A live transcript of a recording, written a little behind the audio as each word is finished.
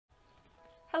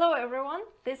Hello everyone,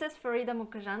 this is Farida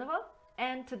Mukajanova,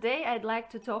 and today I'd like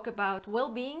to talk about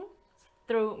well-being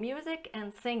through music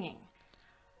and singing.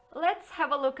 Let's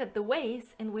have a look at the ways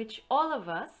in which all of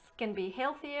us can be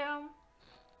healthier,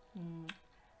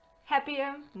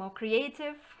 happier, more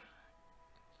creative,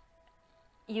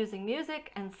 using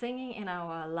music and singing in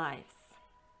our lives.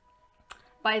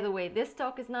 By the way, this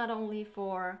talk is not only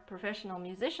for professional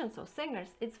musicians or singers,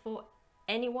 it's for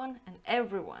anyone and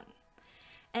everyone.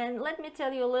 And let me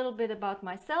tell you a little bit about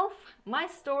myself, my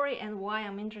story, and why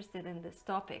I'm interested in this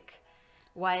topic,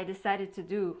 why I decided to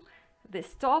do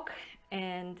this talk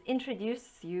and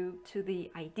introduce you to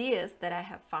the ideas that I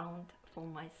have found for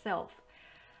myself.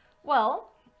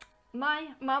 Well,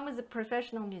 my mom is a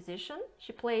professional musician.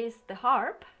 She plays the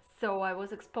harp, so I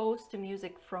was exposed to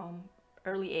music from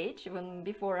early age, even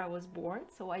before I was born,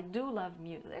 so I do love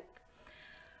music.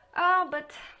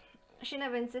 But she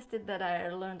never insisted that I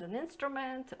learned an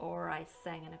instrument or I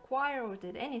sang in a choir or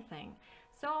did anything.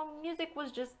 So music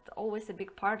was just always a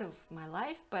big part of my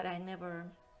life, but I never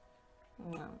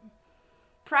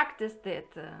practiced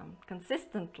it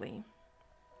consistently.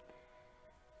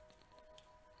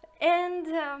 And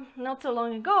not so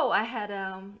long ago, I had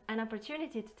an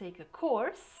opportunity to take a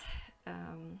course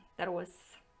that was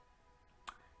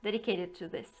dedicated to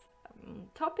this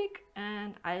topic,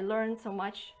 and I learned so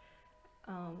much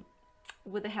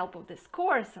with the help of this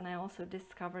course, and I also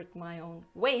discovered my own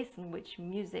ways in which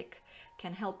music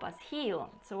can help us heal.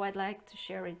 So I'd like to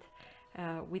share it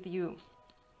with you.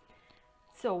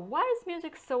 So why is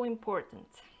music so important?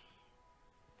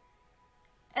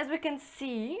 As we can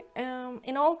see,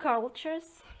 in all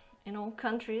cultures, in all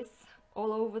countries,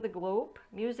 all over the globe,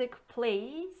 music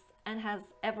plays and has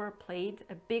ever played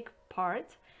a big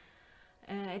part.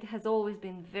 It has always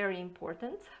been very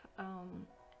important.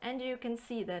 And you can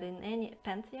see that in any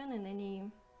pantheon, in any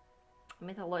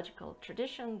mythological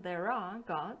tradition, there are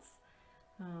gods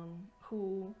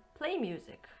who play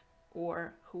music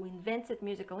or who invented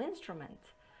musical instruments.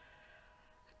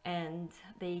 And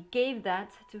they gave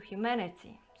that to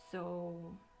humanity.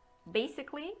 So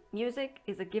basically, music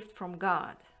is a gift from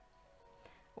God,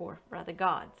 or rather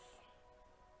gods.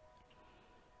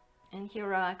 And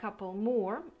here are a couple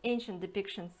more ancient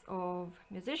depictions of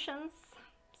musicians,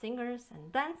 singers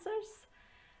and dancers,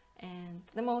 and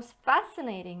the most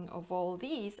fascinating of all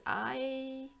these,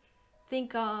 I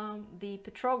think, are the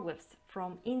petroglyphs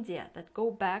from India that go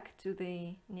back to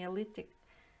the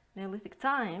Neolithic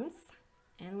times,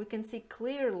 and we can see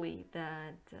clearly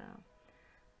that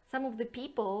some of the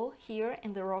people here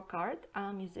in the rock art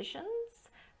are musicians.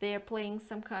 They are playing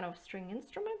some kind of string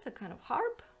instrument, a kind of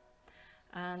harp,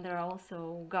 and there are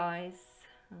also guys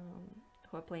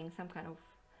who are playing some kind of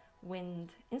wind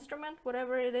instrument,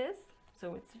 whatever it is.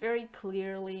 So it's very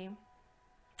clearly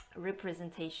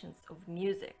representations of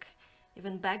music.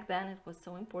 Even back then it was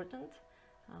so important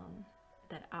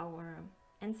that our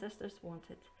ancestors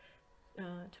wanted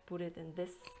to put it in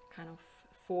this kind of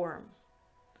form.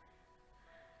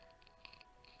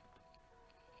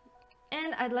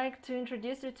 And I'd like to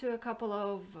introduce you to a couple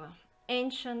of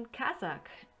ancient Kazakh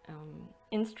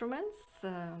instruments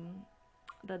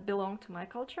that belong to my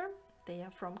culture. They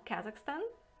are from Kazakhstan.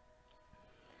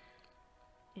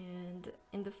 And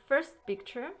in the first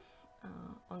picture,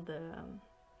 on the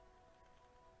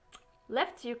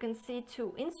left, you can see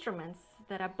two instruments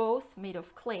that are both made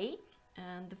of clay.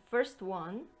 And the first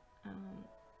one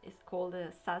is called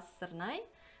a saz sernai,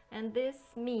 and this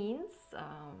means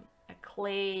a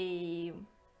clay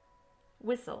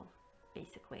whistle,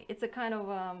 basically. It's a kind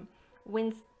of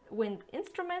wind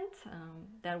instrument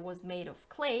that was made of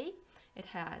clay. It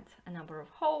had a number of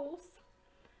holes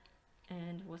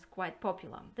and was quite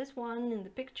popular. This one in the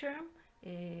picture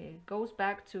goes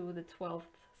back to the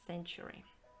 12th century.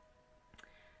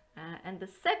 And the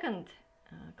second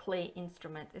clay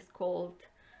instrument is called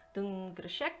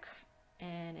dungrishek,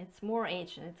 and it's more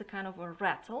ancient. It's a kind of a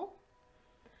rattle,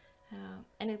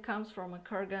 and it comes from a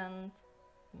kurgan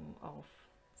of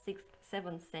 6th,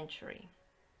 7th century.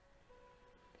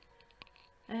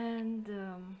 And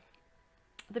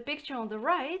the picture on the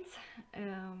right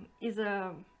is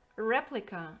a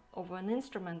replica of an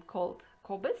instrument called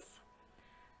kobis,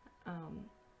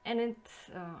 and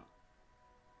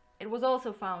it was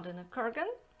also found in a kurgan,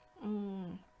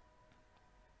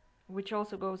 which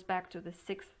also goes back to the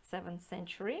 6th, 7th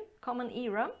century, Common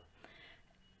Era,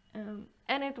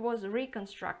 and it was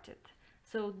reconstructed.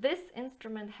 So this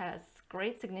instrument has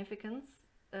great significance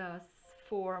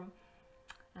for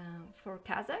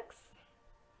Kazakhs.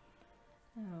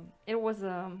 It was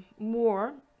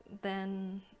more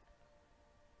than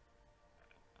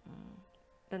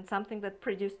than something that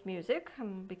produced music,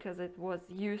 because it was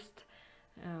used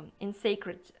in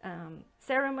sacred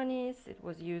ceremonies, it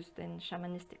was used in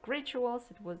shamanistic rituals,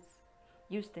 it was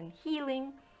used in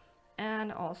healing,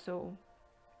 and also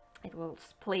it was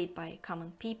played by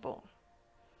common people.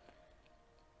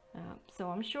 So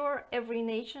I'm sure every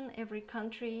nation, every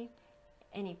country,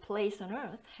 any place on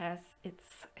earth has its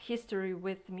history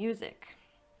with music.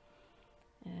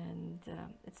 And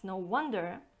it's no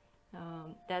wonder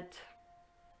that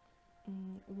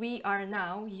we are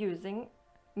now using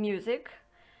music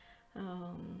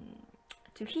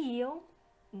to heal,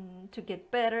 to get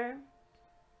better,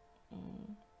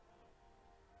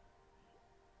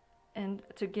 and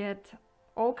to get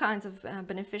all kinds of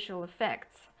beneficial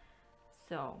effects.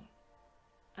 So,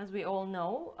 as we all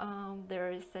know,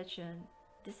 there is such a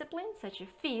discipline, such a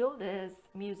field as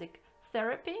music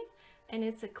therapy, and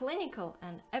it's a clinical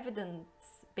and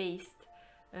evidence-based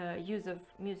use of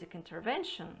music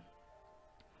intervention.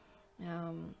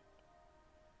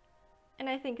 And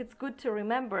I think it's good to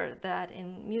remember that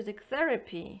in music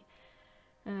therapy,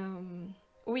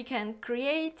 we can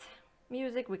create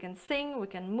music, we can sing, we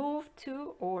can move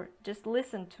to, or just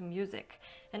listen to music.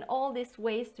 And all these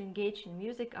ways to engage in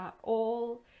music are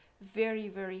all very,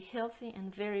 very healthy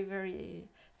and very, very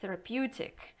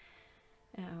therapeutic.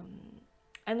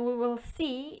 And we will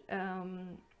see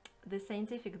the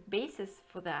scientific basis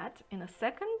for that in a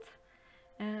second.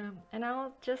 And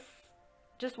I'll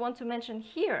just want to mention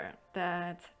here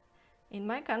that in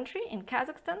my country, in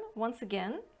Kazakhstan, once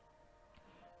again,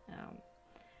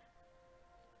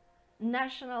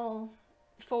 national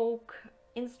folk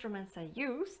instruments are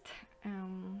used,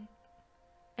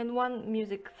 and one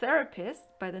music therapist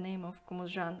by the name of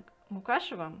Kumuzhan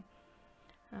Mukasheva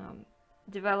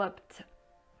developed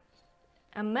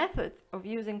a method of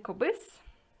using kobys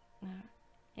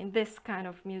in this kind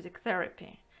of music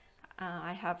therapy.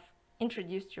 I have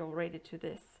introduced you already to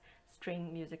this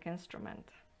string music instrument.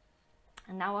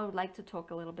 And now I would like to talk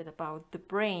a little bit about the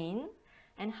brain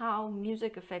and how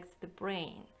music affects the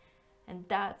brain. And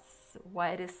that's why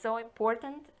it is so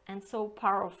important and so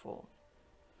powerful.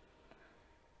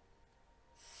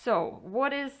 So,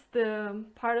 what is the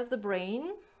part of the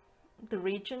brain, the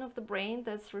region of the brain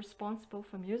that's responsible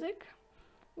for music?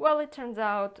 Well, it turns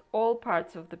out all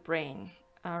parts of the brain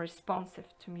are responsive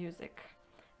to music.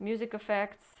 Music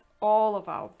affects all of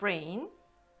our brain.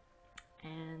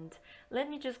 And let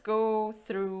me just go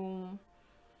through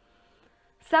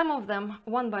some of them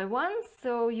one by one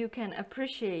so you can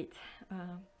appreciate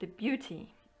the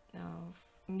beauty of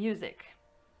music.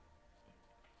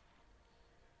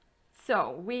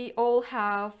 So we all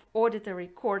have auditory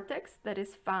cortex that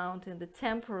is found in the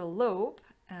temporal lobe,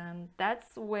 and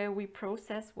that's where we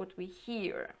process what we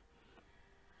hear.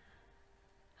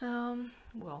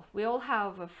 Well, we all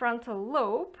have a frontal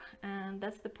lobe, and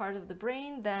that's the part of the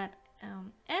brain that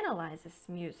analyzes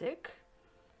music.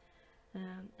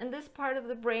 And this part of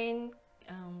the brain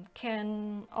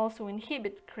can also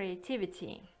inhibit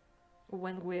creativity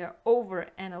when we are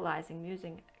over-analyzing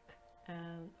music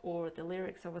or the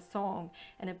lyrics of a song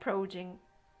and approaching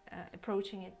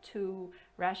it too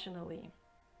rationally,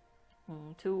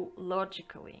 too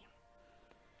logically.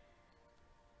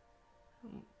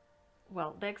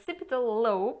 Well, the occipital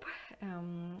lobe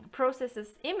processes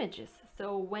images.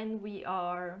 So when we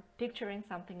are picturing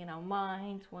something in our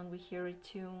mind, when we hear a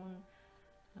tune,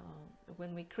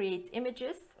 when we create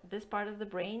images, this part of the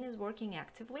brain is working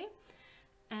actively.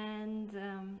 And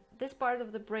this part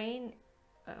of the brain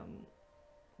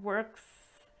works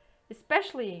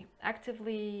especially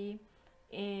actively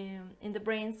in the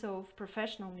brains of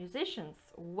professional musicians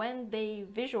when they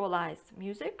visualize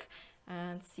music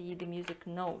and see the music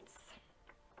notes.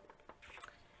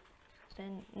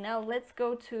 Then now let's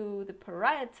go to the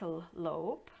parietal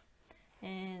lobe,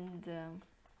 and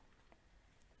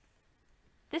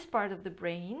this part of the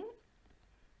brain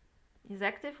is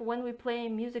active when we play a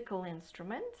musical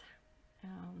instrument,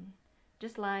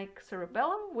 just like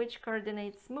cerebellum, which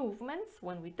coordinates movements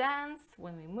when we dance,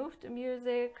 when we move to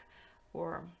music,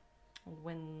 or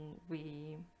when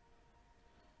we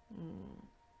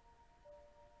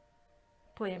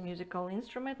play a musical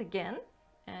instrument again.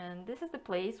 And this is the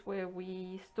place where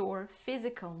we store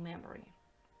physical memory.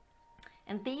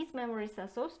 And these memories are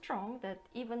so strong that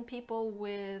even people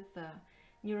with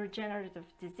neurodegenerative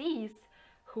disease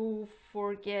who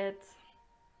forget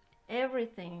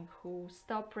everything, who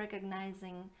stop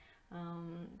recognizing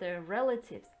their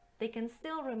relatives, they can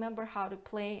still remember how to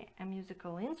play a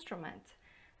musical instrument.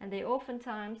 And they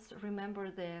oftentimes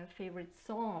remember their favorite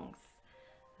songs,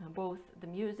 both the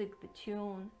music, the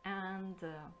tune, and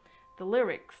the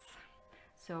lyrics.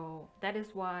 So that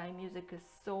is why music is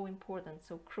so important,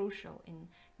 so crucial in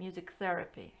music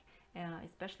therapy,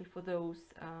 especially for those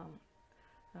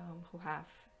who have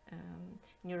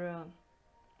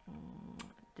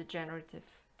neurodegenerative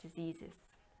diseases.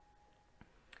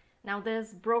 Now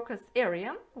there's Broca's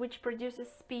area, which produces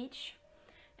speech,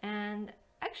 and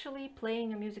actually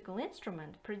playing a musical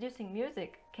instrument, producing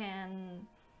music, can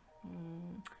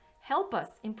help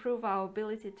us improve our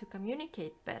ability to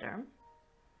communicate better.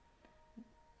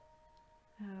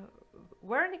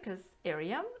 Wernicke's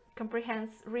area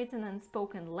comprehends written and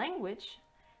spoken language,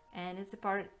 and it's a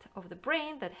part of the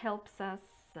brain that helps us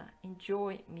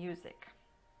enjoy music.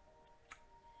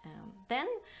 Then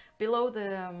below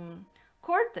the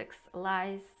cortex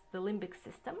lies the limbic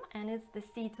system, and it's the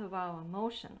seat of our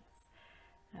emotions.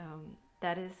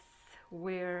 That is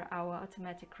where our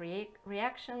automatic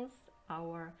reactions,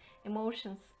 our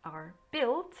emotions are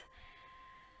built,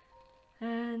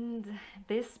 and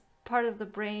this part of the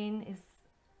brain is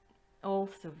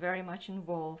also very much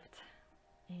involved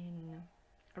in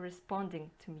responding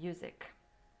to music.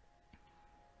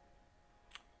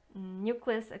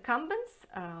 Nucleus accumbens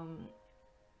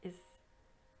is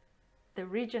the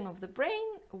region of the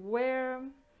brain where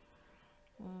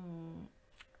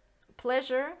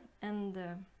pleasure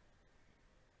and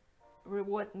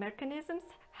reward mechanisms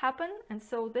happen, and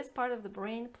so this part of the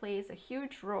brain plays a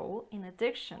huge role in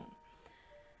addiction.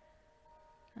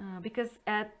 Because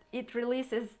it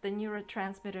releases the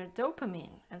neurotransmitter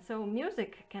dopamine, and so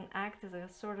music can act as a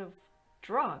sort of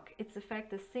drug. Its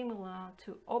effect is similar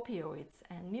to opioids,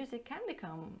 and music can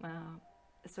become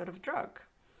a sort of drug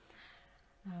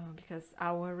because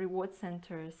our reward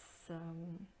centers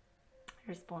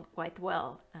respond quite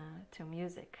well to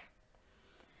music.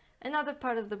 Another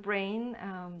part of the brain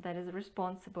that is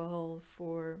responsible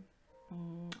for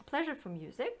pleasure from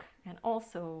music and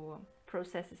also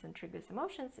processes and triggers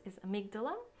emotions is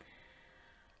amygdala,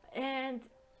 and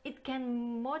it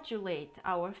can modulate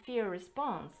our fear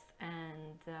response.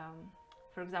 And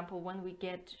for example, when we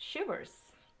get shivers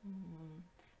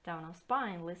down our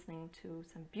spine listening to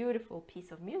some beautiful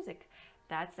piece of music,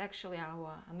 that's actually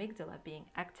our amygdala being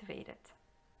activated.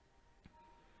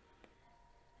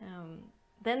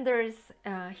 Then there is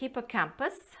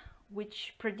hippocampus,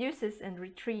 which produces and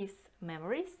retrieves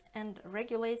memories and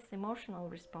regulates emotional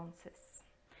responses,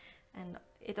 and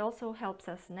it also helps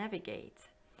us navigate.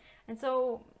 And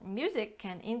so music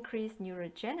can increase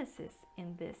neurogenesis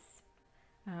in this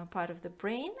part of the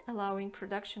brain, allowing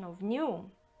production of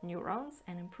new neurons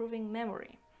and improving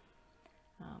memory.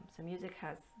 So music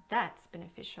has that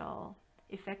beneficial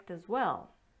effect as well.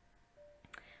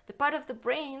 The part of the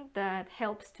brain that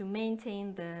helps to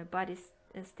maintain the body's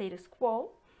status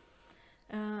quo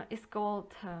is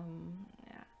called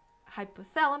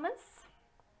hypothalamus,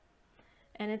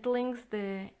 and it links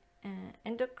the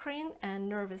endocrine and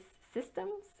nervous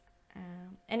systems,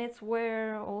 and it's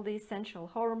where all the essential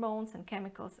hormones and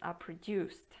chemicals are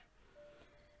produced.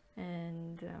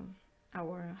 And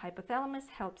our hypothalamus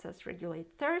helps us regulate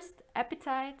thirst,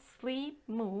 appetite, sleep,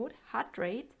 mood, heart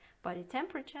rate, body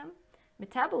temperature,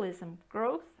 metabolism,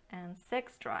 growth, and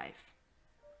sex drive.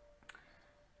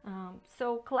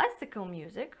 So classical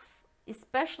music,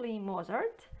 especially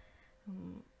Mozart,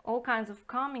 all kinds of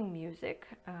calming music,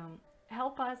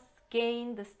 help us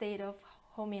gain the state of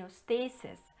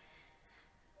homeostasis.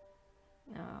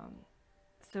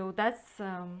 So that's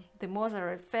the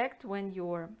Mozart effect. When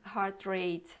your heart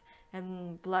rate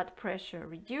and blood pressure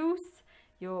reduce,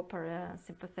 your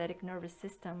parasympathetic nervous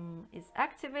system is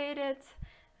activated,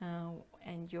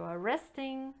 and you are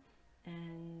resting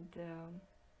and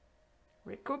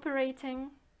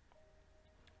recuperating.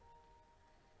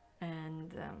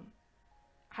 And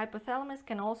hypothalamus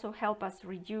can also help us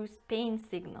reduce pain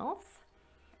signals,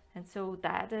 and so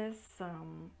that is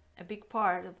a big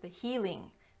part of the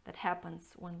healing that happens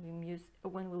when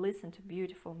we listen to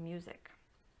beautiful music.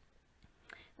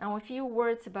 Now a few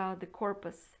words about the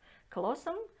corpus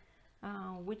callosum,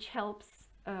 which helps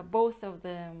both of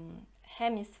the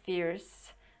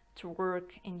hemispheres to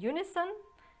work in unison.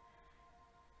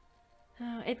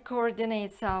 It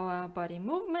coordinates our body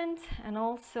movement and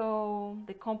also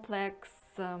the complex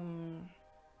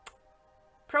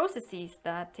processes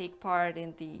that take part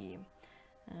in the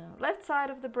left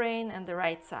side of the brain and the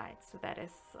right side. So that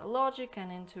is logic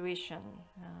and intuition,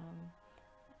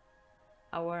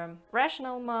 our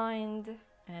rational mind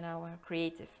and our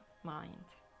creative mind.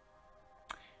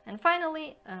 And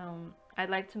finally, I'd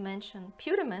like to mention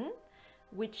putamen,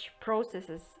 which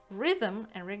processes rhythm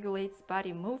and regulates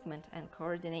body movement and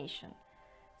coordination.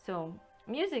 So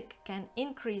music can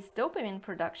increase dopamine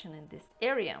production in this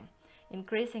area,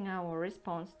 increasing our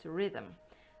response to rhythm.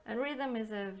 And rhythm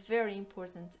is a very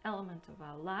important element of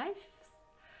our lives,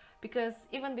 because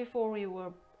even before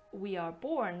we are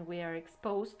born, we are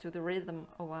exposed to the rhythm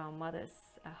of our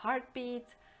mother's heartbeat,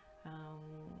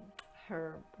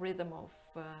 her rhythm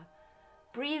of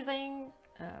breathing.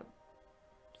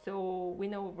 So we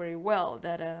know very well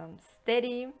that a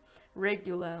steady,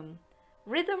 regular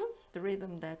rhythm, the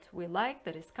rhythm that we like,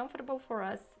 that is comfortable for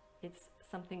us, it's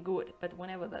something good. But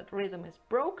whenever that rhythm is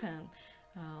broken,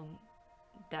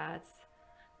 that's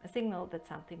a signal that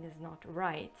something is not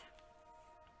right.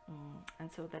 And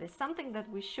so that is something that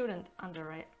we shouldn't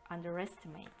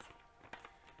underestimate.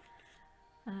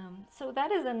 So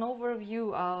that is an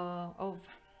overview of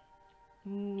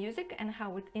music and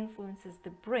how it influences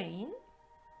the brain.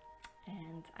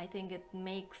 And I think it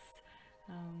makes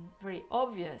very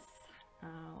obvious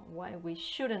why we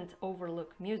shouldn't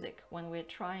overlook music when we're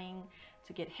trying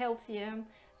to get healthier,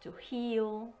 to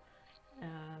heal,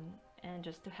 and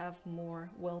just to have more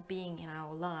well-being in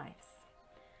our lives.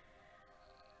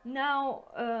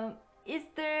 Now, is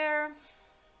there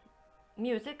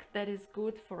music that is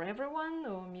good for everyone,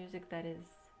 or music that is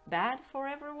bad for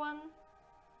everyone?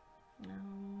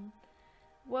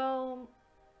 Well,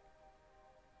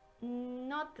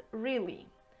 not really.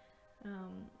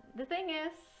 The thing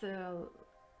is,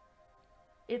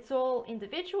 it's all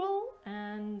individual,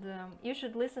 and you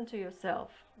should listen to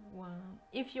yourself.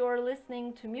 If you're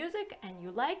listening to music and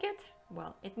you like it,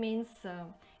 well, it means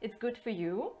it's good for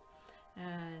you,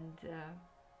 and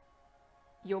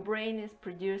your brain is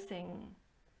producing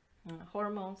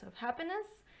hormones of happiness.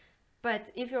 But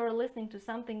if you're listening to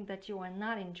something that you are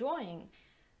not enjoying,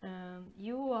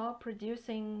 you are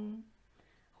producing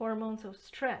hormones of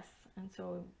stress, and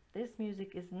so this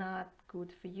music is not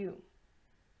good for you.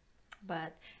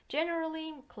 But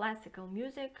generally, classical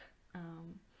music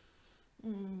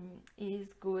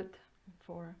is good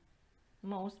for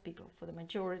most people, for the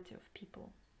majority of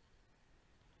people.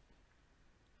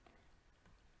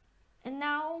 And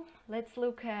now let's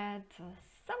look at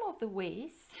some of the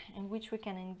ways in which we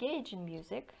can engage in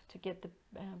music to get the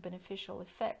beneficial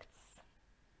effects.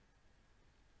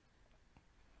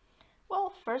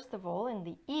 Well, first of all, and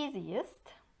the easiest,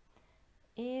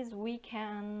 is we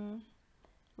can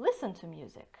listen to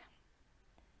music.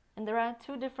 And there are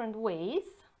two different ways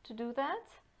to do that.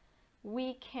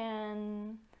 We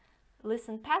can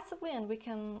listen passively and we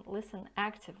can listen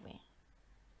actively.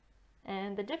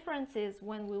 And the difference is,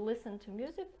 when we listen to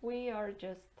music, we are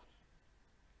just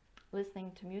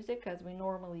listening to music as we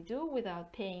normally do,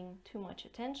 without paying too much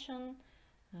attention,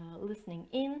 listening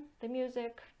in the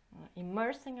music,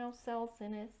 immersing ourselves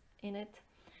in it.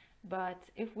 But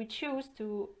if we choose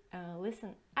to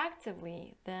listen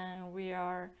actively, then we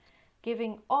are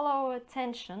giving all our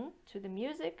attention to the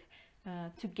music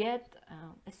to get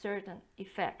a certain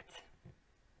effect.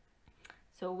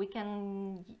 So we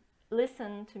can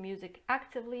listen to music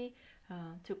actively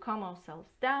to calm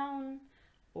ourselves down,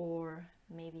 or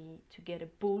maybe to get a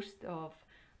boost of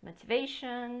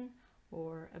motivation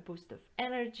or a boost of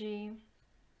energy.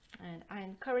 And I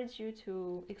encourage you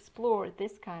to explore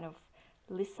this kind of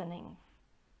listening.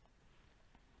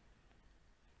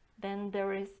 Then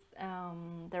there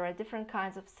are different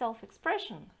kinds of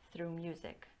self-expression through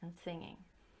music and singing.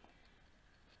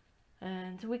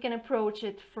 And we can approach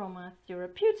it from a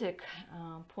therapeutic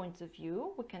point of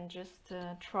view. We can just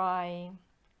try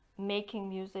making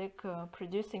music,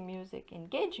 producing music,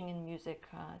 engaging in music,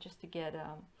 just to get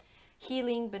a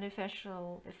healing,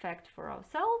 beneficial effect for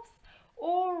ourselves.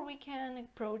 Or we can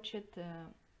approach it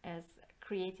as a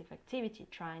creative activity,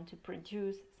 trying to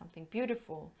produce something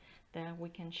beautiful that we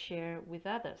can share with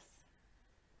others.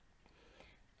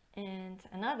 And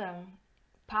another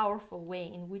powerful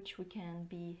way in which we can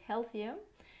be healthier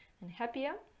and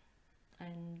happier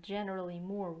and generally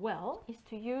more well is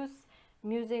to use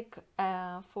music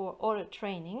for auto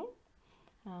training,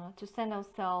 to send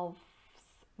ourselves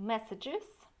messages.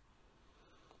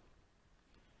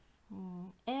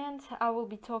 And I will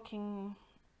be talking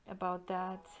about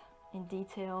that in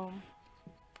detail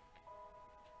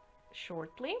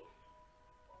shortly.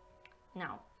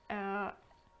 Now,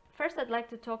 first I'd like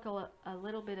to talk a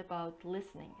little bit about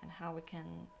listening and how we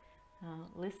can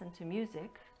listen to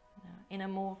music in a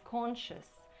more conscious,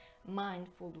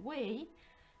 mindful way,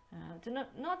 to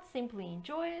not simply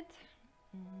enjoy it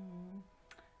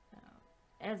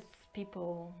as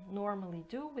people normally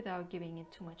do without giving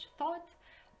it too much thought,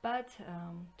 but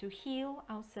to heal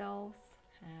ourselves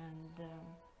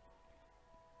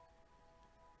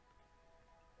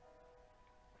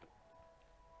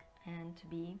and to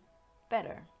be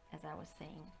better, as I was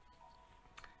saying.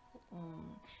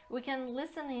 We can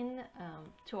listen in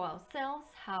to ourselves,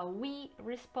 how we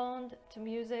respond to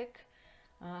music,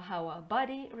 how our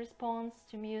body responds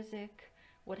to music,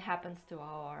 what happens to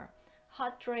our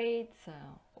heart rate,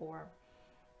 or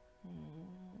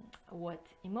what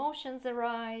emotions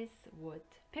arise, what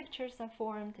pictures are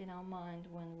formed in our mind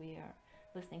when we are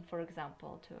listening, for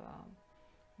example, to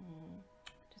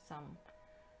some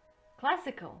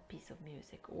classical piece of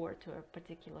music or to a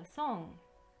particular song.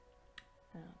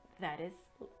 That is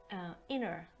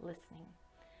inner listening.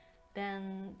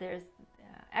 Then there's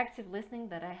active listening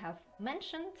that I have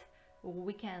mentioned.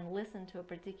 We can listen to a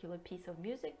particular piece of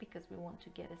music because we want to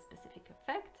get a specific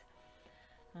effect,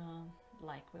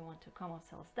 like we want to calm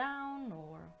ourselves down,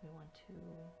 or we want to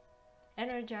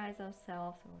energize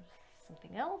ourselves, or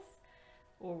something else.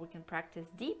 Or we can practice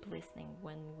deep listening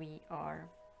when we are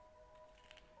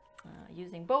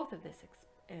using both of these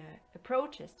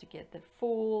approaches to get the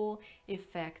full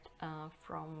effect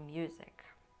from music.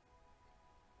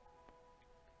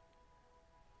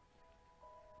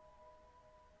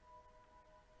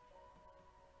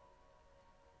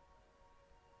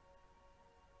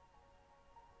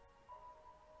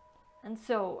 And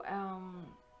so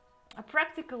a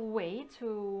practical way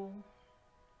to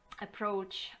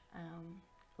approach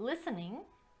listening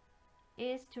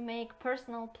is to make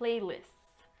personal playlists.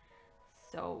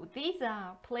 So these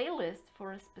are playlists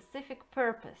for a specific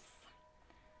purpose.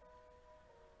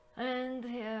 And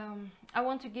I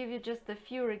want to give you just a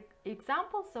few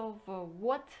examples of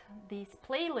what these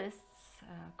playlists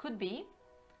could be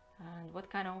and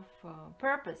what kind of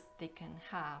purpose they can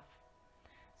have.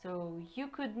 So you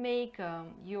could make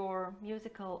your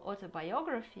musical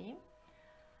autobiography,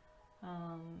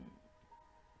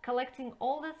 collecting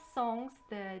all the songs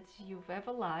that you've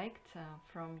ever liked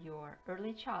from your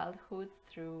early childhood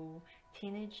through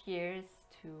teenage years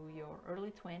to your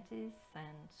early 20s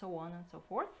and so on and so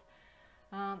forth,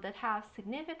 that have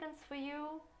significance for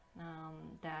you,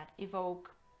 that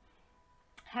evoke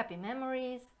happy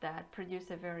memories, that produce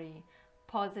a very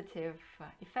positive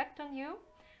effect on you,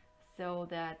 so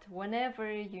that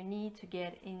whenever you need to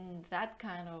get in that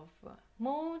kind of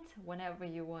mood, whenever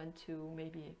you want to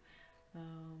maybe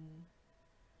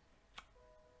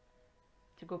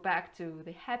to go back to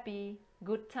the happy,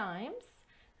 good times,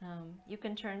 you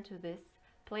can turn to this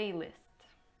playlist.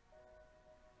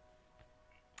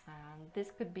 This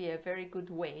could be a very good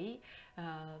way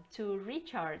to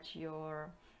recharge your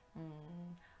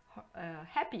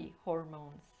happy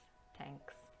hormones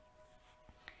tanks.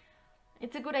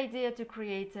 It's a good idea to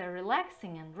create a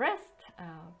relaxing and rest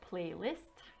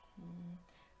playlist.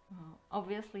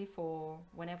 Obviously, for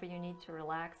whenever you need to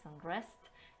relax and rest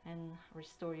and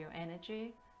restore your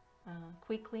energy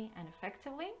quickly and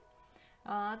effectively.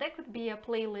 There could be a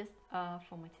playlist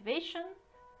for motivation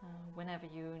whenever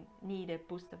you need a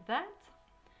boost of that.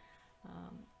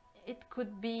 It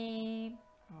could be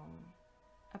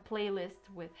a playlist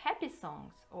with happy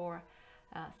songs or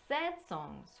sad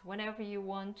songs whenever you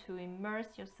want to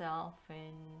immerse yourself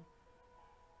in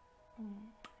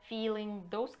feeling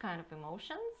those kind of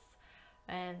emotions.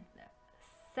 And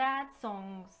sad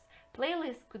songs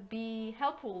playlists could be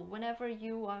helpful whenever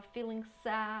you are feeling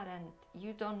sad and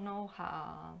you don't know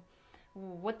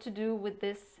what to do with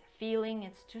this feeling.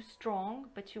 It's too strong,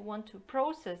 but you want to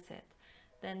process it.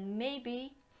 Then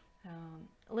maybe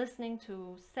listening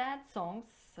to sad songs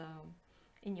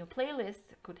in your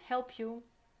playlist could help you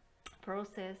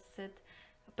process it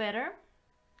better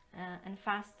and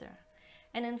faster.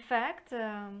 And in fact,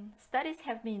 studies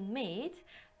have been made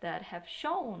that have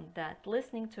shown that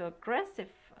listening to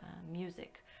aggressive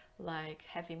music like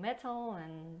heavy metal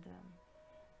and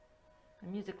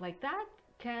music like that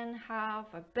can have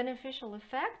a beneficial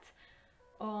effect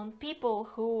on people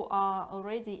who are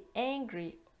already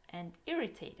angry and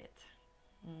irritated.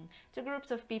 Two groups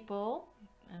of people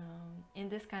in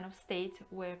this kind of state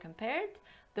were compared: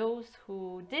 those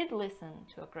who did listen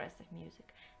to aggressive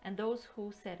music and those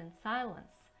who sat in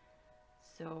silence.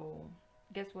 So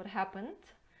guess what happened?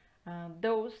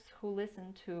 Those who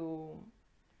listened to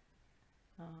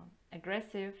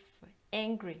aggressive,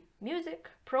 angry music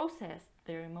processed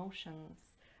their emotions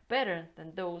better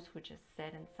than those who just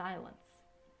sat in silence.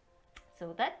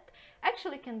 So that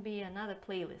actually can be another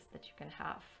playlist that you can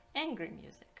have: angry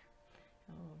music,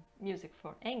 music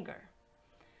for anger.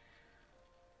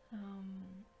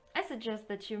 I suggest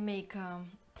that you make a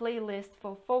playlist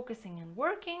for focusing and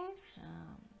working,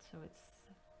 so it's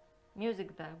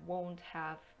music that won't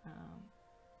have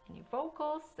any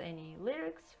vocals, any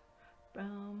lyrics,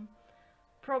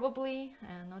 probably,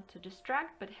 not to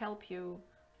distract, but help you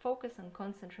focus and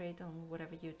concentrate on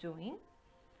whatever you're doing.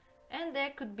 And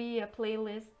there could be a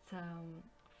playlist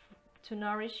to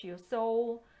nourish your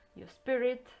soul, your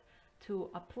spirit, to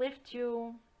uplift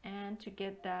you, and to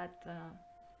get that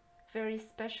very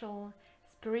special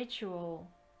spiritual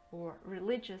or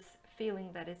religious feeling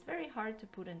that is very hard to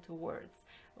put into words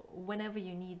whenever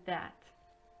you need that.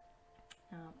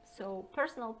 So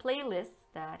personal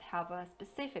playlists that have a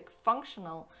specific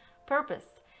functional purpose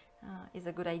is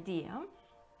a good idea.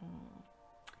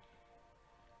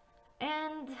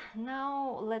 And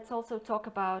now let's also talk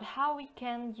about how we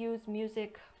can use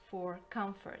music for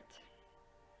comfort.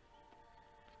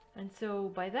 And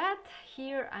so by that,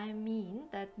 here I mean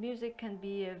that music can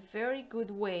be a very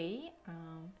good way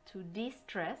to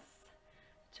de-stress,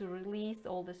 to release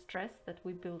all the stress that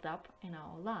we build up in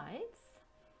our lives.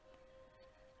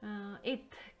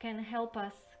 It can help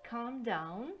us calm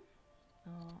down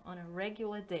on a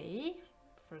regular day,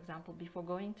 for example, before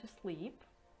going to sleep.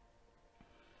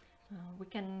 We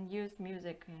can use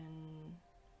music in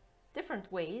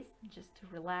different ways just to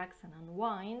relax and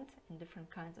unwind in different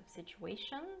kinds of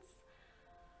situations.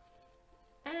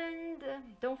 And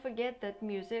don't forget that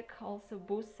music also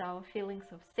boosts our feelings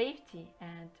of safety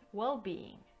and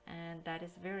well-being, and that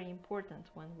is very important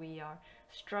when we are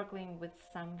struggling with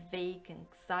some vague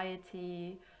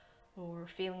anxiety or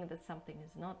feeling that something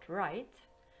is not right.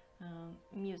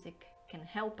 Music can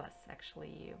help us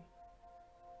actually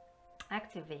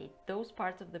activate those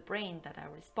parts of the brain that are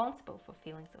responsible for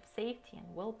feelings of safety and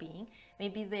well-being.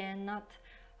 Maybe they're not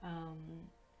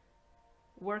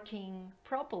working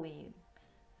properly,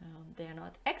 they're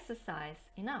not exercised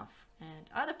enough, and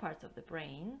other parts of the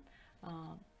brain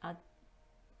are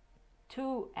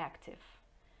too active,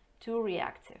 too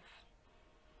reactive.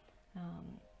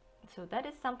 So that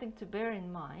is something to bear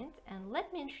in mind. And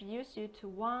let me introduce you to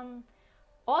one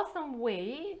awesome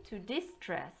way to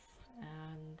de-stress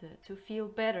and to feel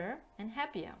better and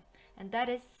happier, and that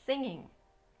is singing.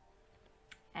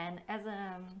 And as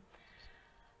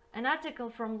an article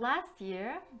from last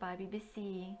year by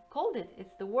BBC called it,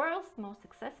 it's the world's most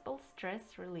accessible stress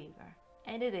reliever.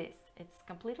 And it is. It's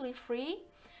completely free,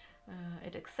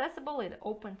 it's accessible, it's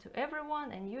open to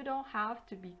everyone, and you don't have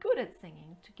to be good at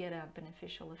singing to get a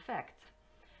beneficial effect.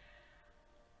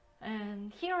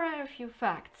 And here are a few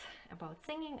facts about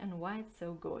singing and why it's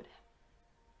so good.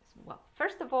 Well,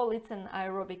 first of all, it's an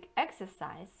aerobic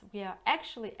exercise. We are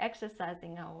actually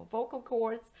exercising our vocal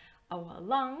cords, our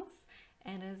lungs,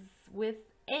 and as with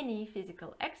any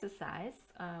physical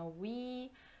exercise,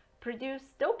 we produce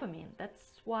dopamine. That's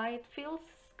why it feels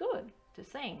good to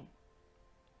sing.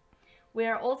 We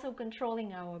are also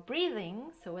controlling our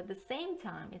breathing, so at the same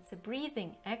time, it's a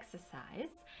breathing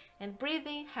exercise, and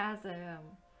breathing has a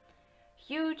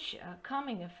huge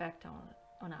calming effect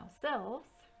on ourselves.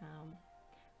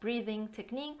 Breathing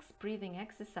techniques, breathing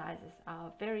exercises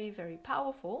are very, very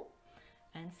powerful,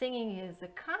 and singing is a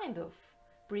kind of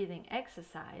breathing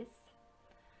exercise.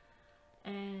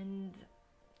 And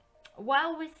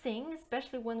while we sing,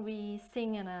 especially when we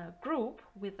sing in a group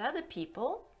with other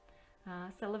people,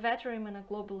 salivatory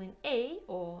immunoglobulin A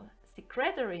or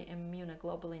secretory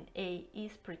immunoglobulin A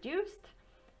is produced,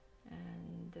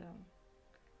 and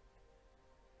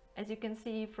as you can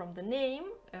see from the name,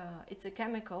 it's a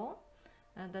chemical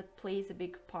that plays a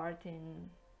big part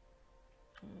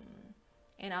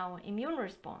in our immune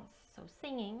response. So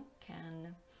singing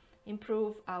can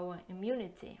improve our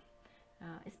immunity,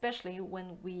 especially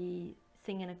when we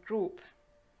sing in a group.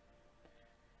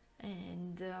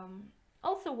 And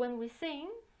also when we sing,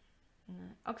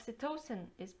 oxytocin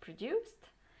is produced,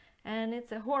 and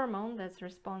it's a hormone that's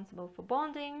responsible for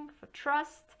bonding, for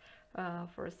trust,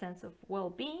 for a sense of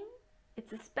well-being.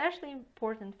 It's especially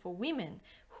important for women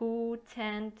who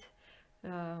tend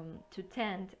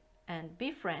and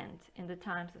befriend in the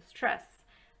times of stress.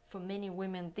 For many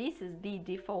women, this is the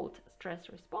default stress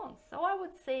response. So I would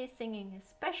say singing is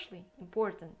especially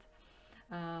important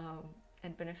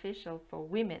and beneficial for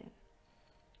women.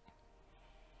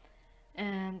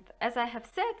 And as I have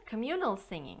said, communal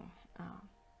singing,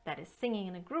 that is singing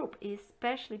in a group, is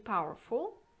especially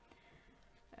powerful.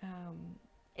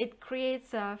 It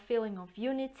creates a feeling of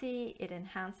unity, it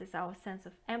enhances our sense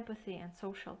of empathy and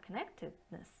social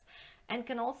connectedness, and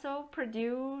can also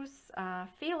produce a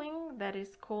feeling that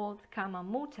is called kama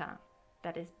mutta,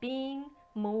 that is being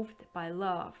moved by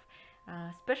love,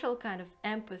 a special kind of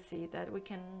empathy that we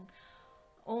can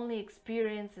only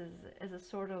experience as a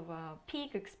sort of a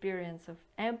peak experience of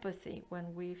empathy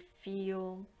when we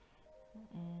feel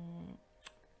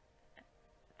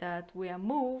that we are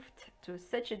moved to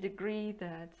such a degree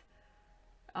that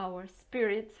our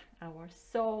spirit, our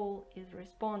soul is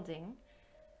responding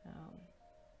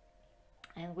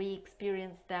And we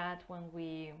experience that when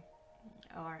we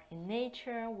are in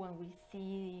nature, when we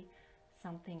see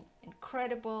something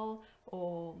incredible,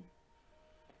 or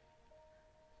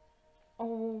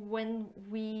when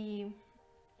we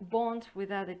bond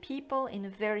with other people in a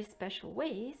very special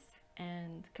ways.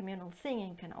 And communal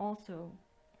singing can also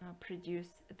produce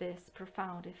this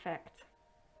profound effect.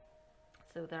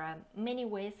 So there are many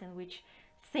ways in which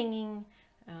singing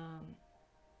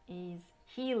is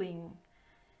healing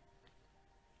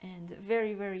and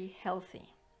very, very healthy.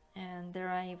 And there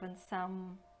are even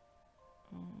some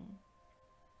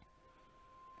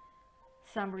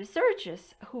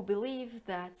researchers who believe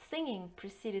that singing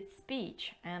preceded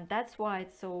speech, and that's why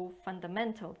it's so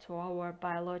fundamental to our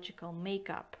biological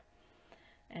makeup.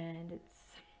 And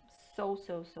it's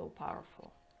so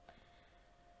powerful.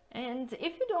 And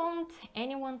if you don't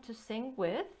anyone to sing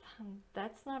with,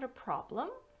 that's not a problem.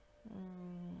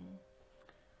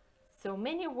 So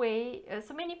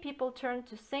many people turned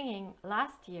to singing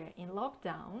last year in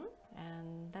lockdown,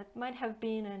 and that might have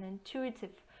been an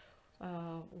intuitive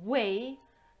way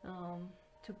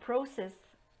to process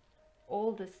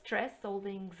all the stress, all the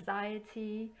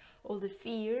anxiety, all the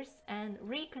fears, and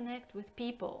reconnect with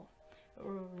people,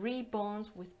 or rebond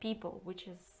with people, which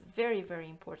is very, very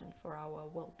important for our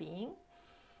well-being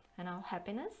and our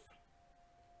happiness.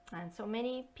 And so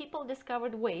many people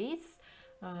discovered ways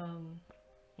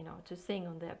to sing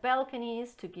on their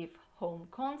balconies, to give home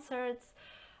concerts,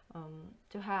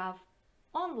 to have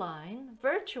online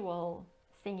virtual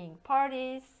singing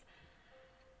parties.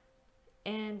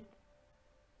 And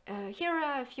here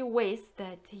are a few ways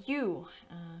that you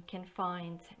can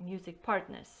find music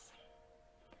partners.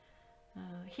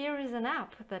 Here is an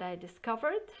app that I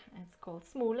discovered. It's called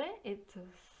Smule.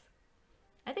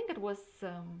 I think it was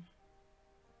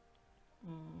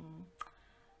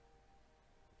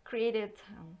created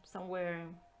somewhere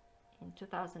in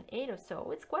 2008 or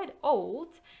so. It's quite old,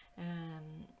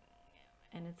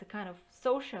 and it's a kind of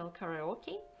social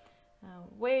karaoke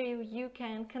where you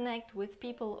can connect with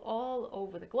people all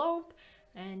over the globe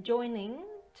and join in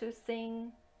to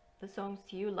sing the songs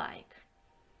you like.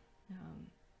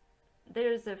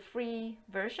 There's a free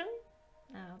version,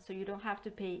 so you don't have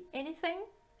to pay anything.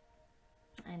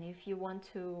 And if you want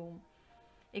to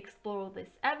explore this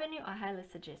avenue, I highly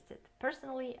suggest it.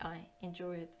 Personally, I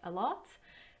enjoy it a lot,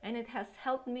 and it has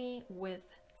helped me with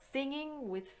singing,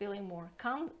 with feeling more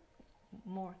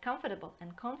comfortable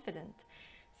and confident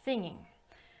singing.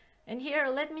 And here,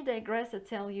 let me digress and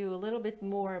tell you a little bit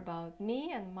more about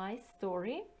me and my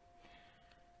story,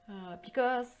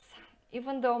 because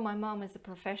even though my mom is a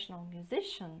professional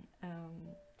musician,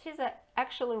 she's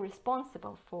actually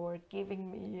responsible for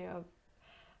giving me a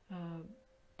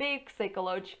big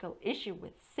psychological issue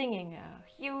with singing, a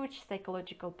huge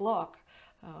psychological block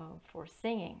for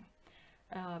singing.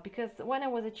 Because when I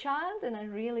was a child and I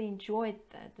really enjoyed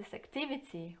this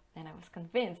activity, and I was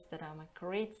convinced that I'm a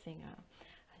great singer,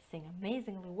 I sing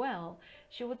amazingly well,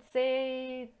 she would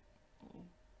say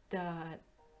that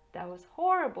that was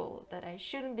horrible, that I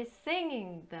shouldn't be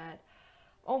singing, that,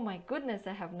 oh my goodness,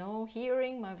 I have no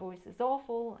hearing, my voice is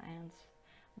awful, and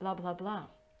blah blah blah.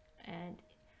 And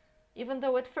even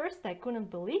though at first I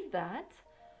couldn't believe that,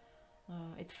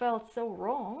 it felt so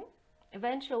wrong,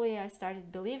 eventually I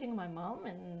started believing my mom,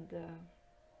 and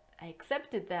I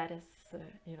accepted that as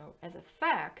as a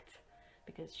fact,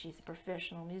 because she's a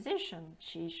professional musician.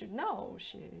 She should know.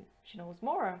 She knows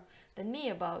more than me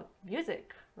about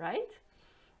music, right?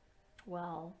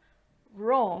 Well,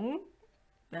 wrong.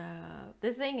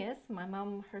 The thing is, my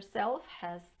mom herself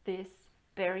has this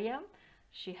barrier.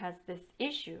 She has this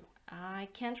issue. I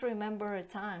can't remember a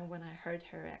time when I heard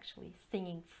her actually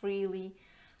singing freely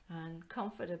and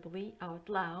comfortably out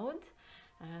loud,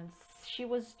 and she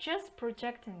was just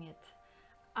projecting it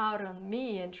out on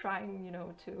me and trying,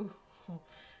 to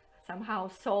somehow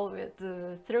solve it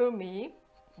through me.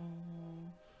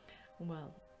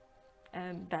 Well,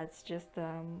 and that's just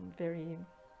very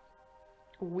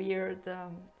weird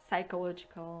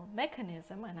psychological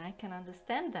mechanism, and I can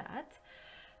understand that.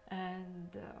 And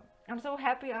I'm so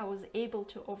happy I was able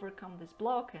to overcome this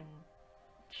block and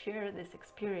share this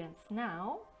experience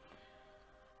now,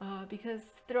 because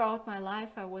throughout my life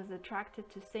I was attracted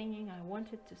to singing. I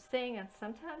wanted to sing, and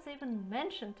sometimes even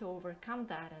mentioned to overcome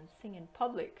that and sing in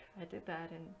public. I did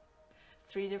that in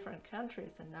 3 different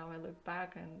countries, and now I look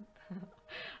back and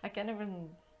I can't even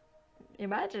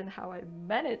imagine how I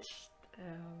managed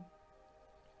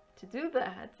to do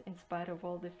that in spite of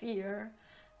all the fear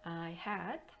I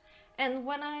had. And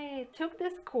when I took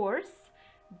this course,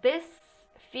 this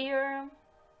fear,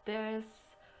 this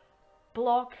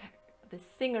block the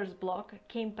singer's block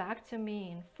came back to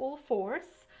me in full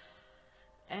force,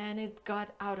 and it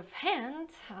got out of hand.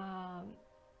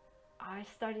 I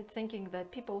started thinking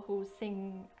that people who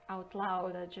sing out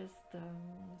loud are just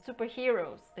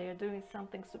superheroes. They are doing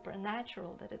something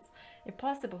supernatural, that it's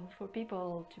impossible for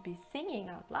people to be singing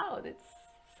out loud. It's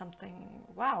something,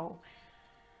 wow.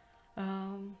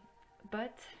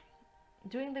 But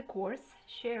during the course,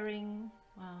 sharing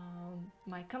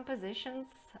my compositions,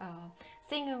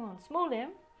 singing on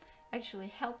Smole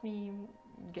actually helped me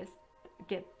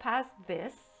get past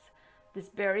this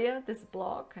barrier, this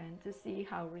block, and to see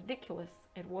how ridiculous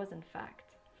it was in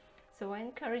fact. So I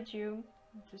encourage you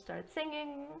to start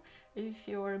singing if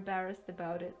you're embarrassed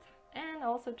about it, and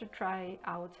also to try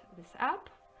out this app.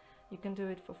 You can do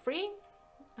it for free,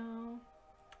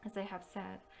 as I have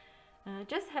said.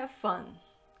 Just have fun.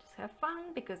 Just have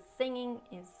fun, because singing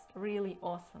is really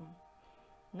awesome.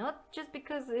 Not just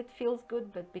because it feels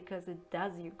good, but because it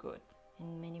does you good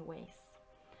in many ways.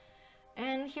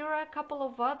 And here are a couple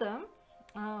of other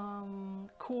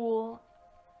cool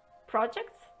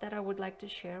projects that I would like to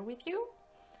share with you.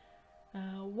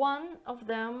 One of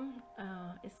them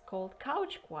is called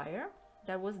Couch Choir,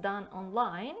 that was done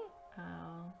online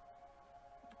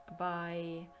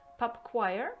by Pub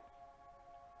Choir.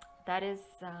 That is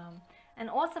an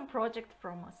awesome project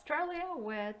from Australia,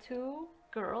 where two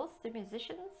girls, the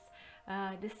musicians,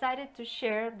 decided to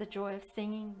share the joy of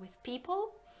singing with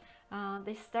people.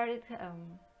 They started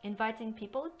inviting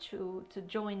people to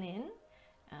join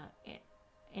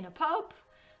in a pub,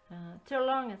 to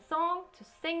learn a song, to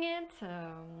sing it,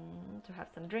 to have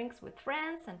some drinks with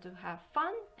friends, and to have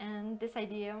fun. And this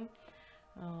idea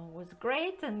was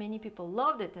great, and many people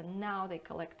loved it, and now they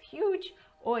collect huge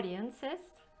audiences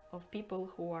of people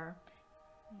who are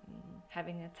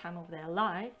having a time of their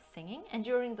life singing. And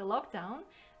during the lockdown,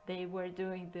 they were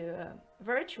doing the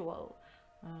virtual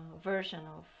version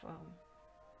of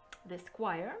this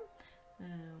choir.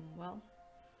 Well,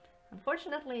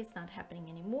 unfortunately it's not happening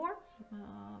anymore,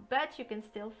 but you can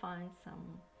still find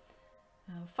some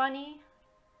funny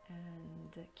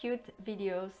and cute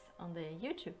videos on the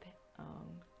YouTube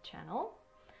channel.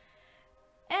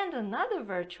 And another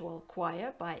virtual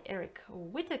choir by Eric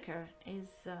Whitaker is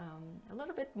a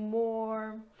little bit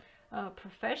more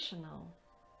professional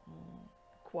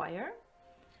choir.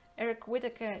 Eric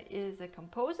Whitaker is a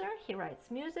composer. He writes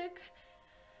music,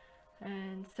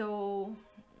 and so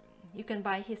you can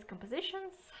buy his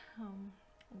compositions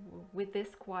with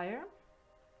this choir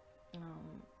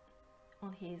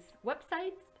on his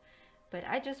website. But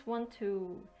I just want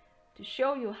to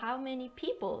show you how many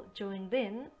people joined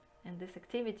in this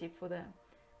activity for the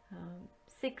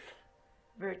 6th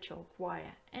virtual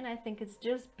choir. And I think it's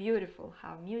just beautiful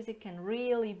how music can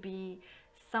really be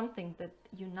something that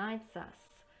unites us,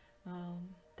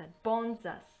 that bonds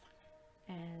us,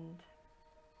 and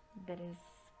that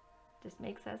just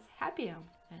makes us happier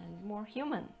and more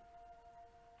human.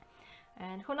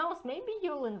 And who knows, maybe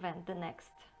you'll invent the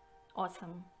next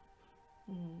awesome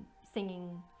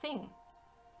singing thing.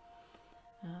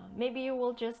 Maybe you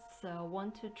will just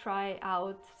want to try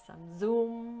out some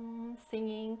Zoom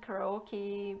singing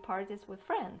karaoke parties with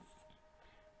friends.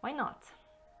 Why not?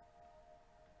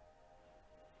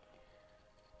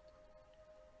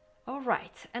 All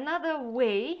right, another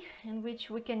way in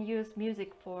which we can use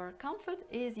music for comfort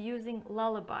is using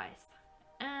lullabies.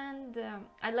 And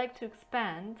I'd like to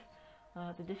expand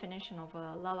the definition of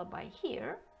a lullaby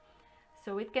here.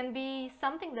 So it can be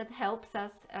something that helps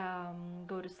us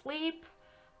go to sleep,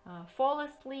 fall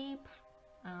asleep,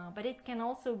 but it can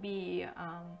also be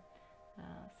a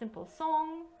simple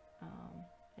song,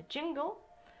 a jingle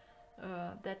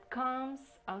that calms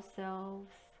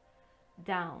ourselves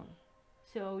down.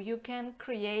 So you can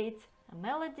create a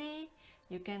melody,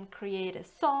 you can create a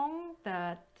song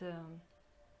that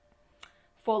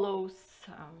follows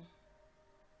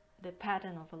the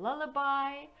pattern of a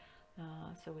lullaby,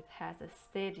 so it has a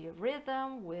steady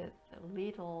rhythm with a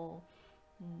little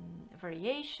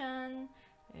variation.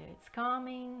 It's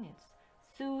calming, it's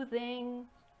soothing,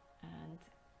 and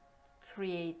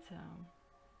create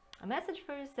a message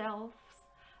for yourself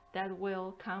that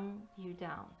will calm you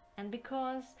down. And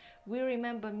because we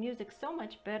remember music so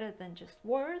much better than just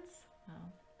words,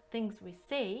 things we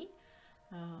say,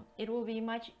 it will be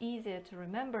much easier to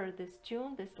remember this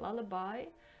tune, this lullaby,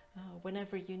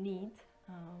 whenever you need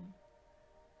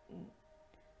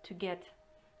to get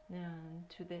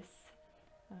to this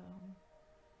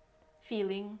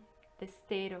feeling, this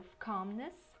state of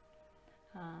calmness.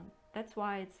 That's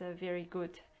why it's a very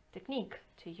good technique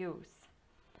to use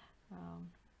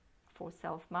for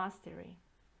self-mastery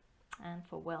and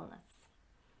for wellness.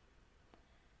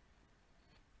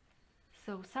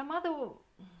 So some other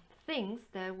things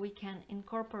that we can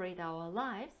incorporate our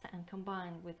lives and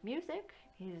combine with music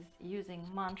is using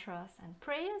mantras and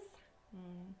prayers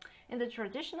in the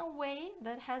traditional way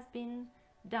that has been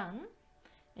done.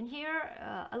 And here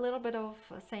a little bit of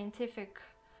scientific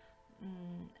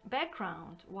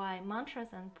background why mantras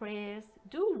and prayers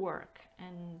do work,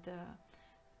 and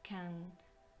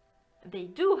they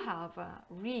do have a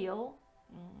real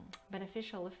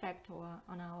beneficial effect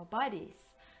on our bodies,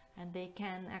 and they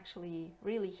can actually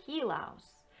really heal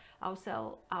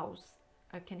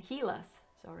can heal us.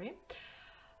 Sorry,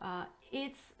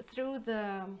 it's through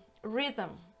the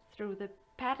rhythm, through the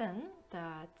pattern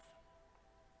that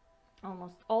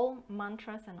almost all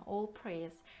mantras and all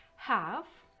prayers have.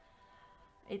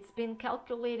 It's been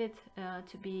calculated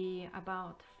to be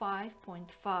about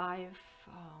 5.5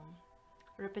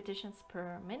 repetitions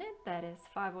per minute. That is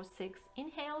 5 or 6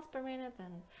 inhales per minute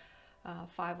and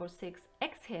 5 or 6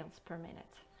 exhales per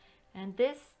minute. And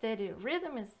this steady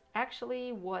rhythm is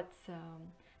actually what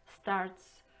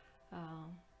starts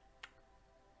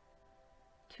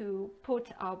to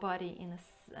put our body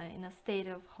in a state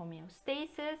of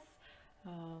homeostasis.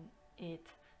 It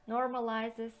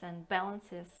normalizes and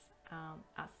balances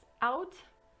us out,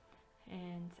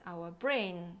 and our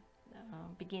brain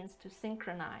begins to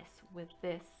synchronize with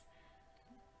this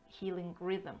healing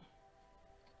rhythm.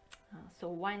 So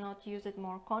why not use it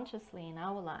more consciously in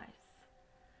our lives?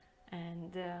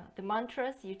 And the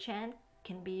mantras you chant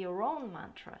can be your own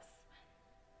mantras.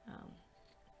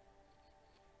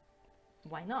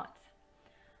 Why not?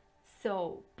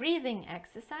 So breathing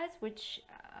exercise, which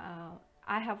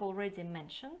I have already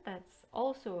mentioned, that's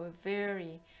also a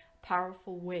very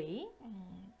powerful way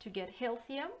to get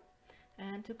healthier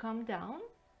and to calm down.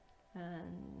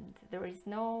 And there is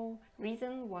no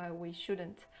reason why we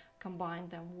shouldn't combine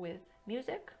them with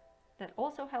music. That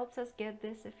also helps us get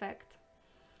this effect.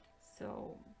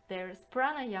 So there's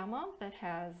pranayama that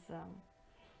has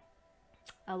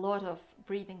a lot of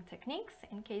breathing techniques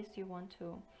in case you want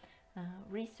to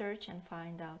research and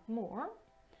find out more.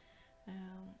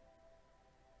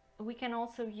 We can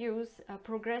also use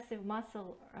progressive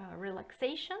muscle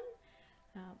relaxation.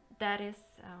 That is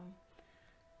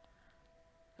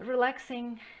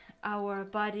relaxing our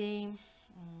body,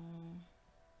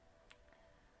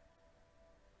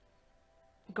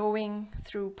 going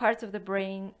through parts of the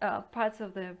brain, parts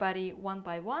of the body one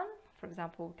by one. For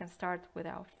example, we can start with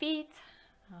our feet,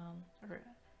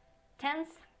 tense,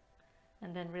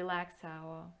 and then relax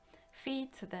our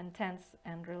feet, then tense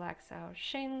and relax our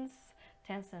shins,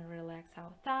 tense and relax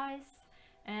our thighs.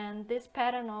 And this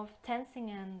pattern of tensing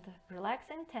and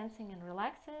relaxing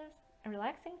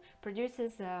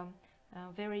produces a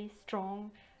very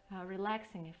strong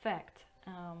relaxing effect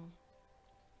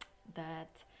that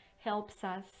helps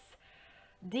us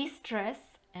de-stress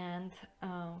and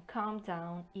calm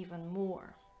down even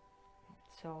more.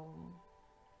 So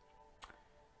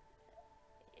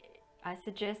I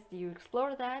suggest you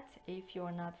explore that if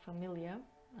you're not familiar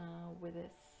with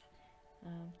this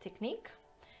technique.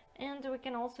 And we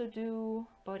can also do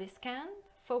body scan,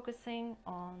 focusing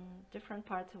on different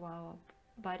parts of our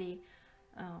body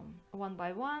one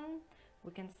by one.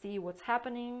 We can see what's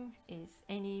happening. Is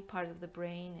any part of the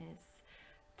brain is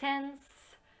tense?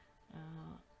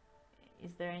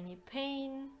 Is there any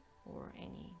pain or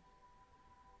any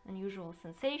unusual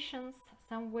sensations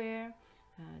somewhere?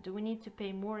 Do we need to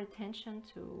pay more attention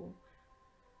to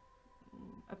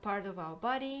a part of our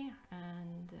body?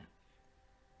 And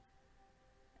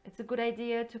it's a good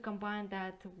idea to combine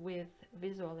that with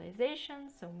visualization.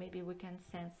 So maybe we can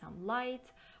send some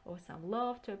light or some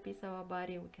love to a piece of our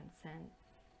body. We can send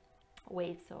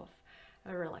waves of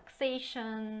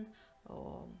relaxation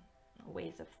or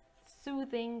waves of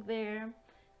soothing there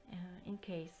in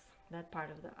case that part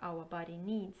of our body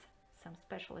needs some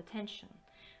special attention.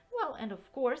 Well, and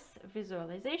of course,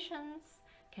 visualizations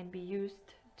can be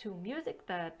used to music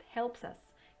that helps us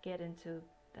get into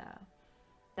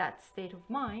that state of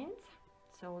mind.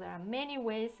 So there are many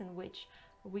ways in which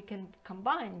we can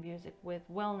combine music with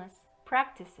wellness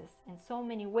practices in so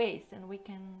many ways, and we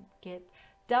can get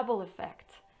double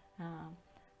effect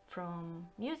from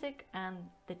music and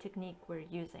the technique we're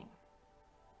using.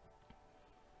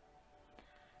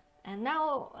 And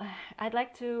now I'd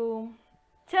like to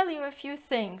tell you a few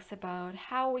things about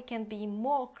how we can be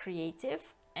more creative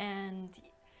and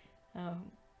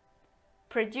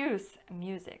produce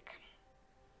music.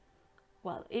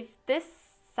 Well, if this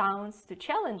sounds too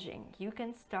challenging, you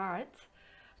can start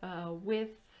with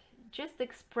just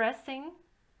expressing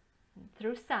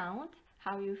through sound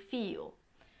how you feel.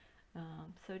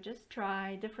 So just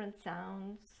try different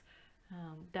sounds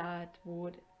that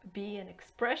would be an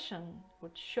expression,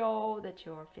 would show that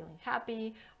you're feeling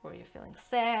happy, or you're feeling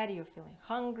sad, you're feeling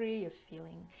hungry, you're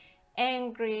feeling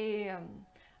angry.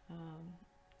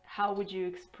 How would you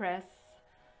express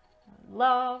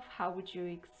love? How would you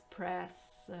express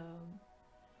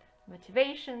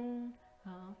motivation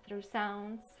through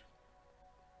sounds?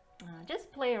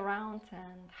 Just play around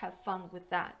and have fun with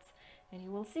that, and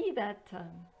you will see that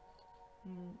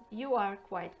you are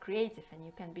quite creative, and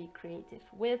you can be creative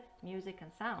with music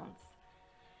and sounds.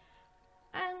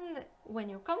 And when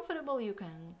you're comfortable, you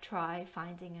can try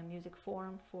finding a music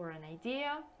form for an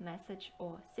idea, message,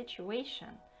 or situation.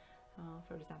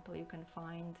 For example, you can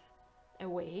find a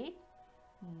way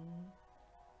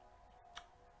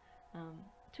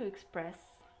to express,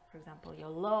 for example, your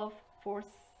love for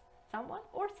someone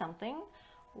or something,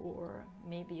 or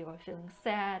maybe you're feeling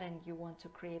sad and you want to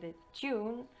create a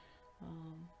tune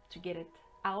to get it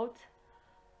out,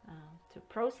 to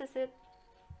process it.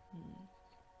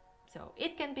 So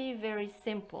it can be very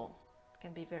simple. It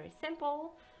can be very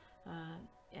simple,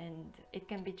 and it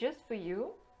can be just for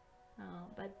you.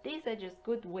 But these are just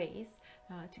good ways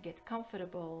to get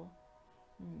comfortable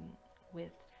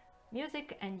with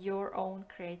music and your own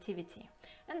creativity.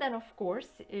 And then, of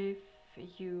course, if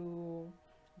you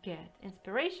get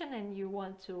inspiration and you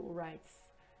want to write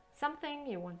something,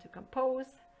 you want to compose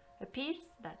a piece,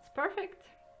 that's perfect.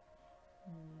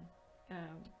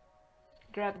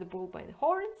 Grab the bull by the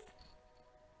horns.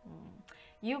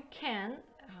 You can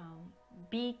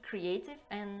be creative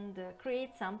and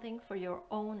create something for your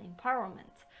own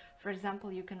empowerment. For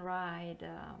example, you can write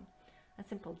a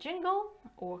simple jingle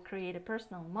or create a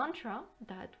personal mantra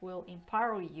that will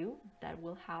empower you, that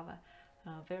will have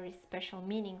a very special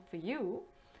meaning for you,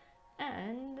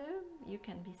 and you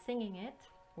can be singing it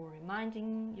or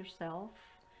reminding yourself,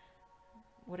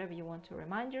 whatever you want to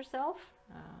remind yourself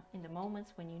in the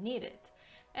moments when you need it,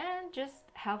 and just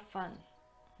have fun.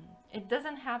 It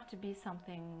doesn't have to be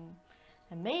something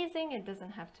amazing, it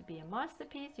doesn't have to be a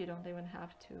masterpiece, you don't even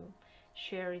have to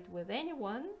share it with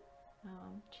anyone.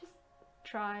 Just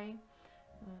try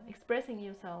expressing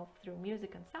yourself through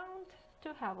music and sound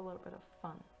to have a little bit of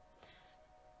fun.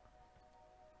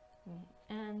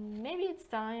 And maybe it's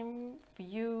time for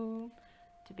you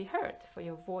to be heard, for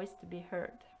your voice to be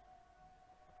heard.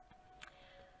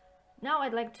 Now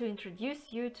I'd like to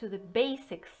introduce you to the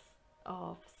basics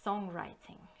of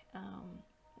songwriting.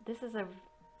 This is a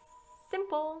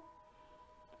simple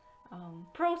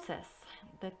process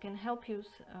that can help you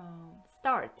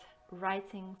start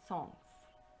writing songs.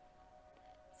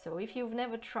 So if you've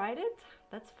never tried it,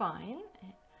 that's fine,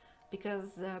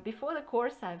 because before the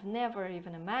course I've never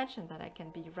even imagined that I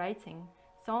can be writing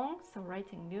songs or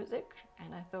writing music,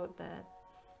 and I thought that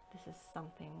this is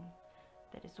something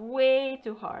that is way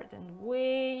too hard and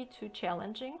way too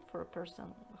challenging for a person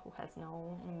who has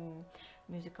no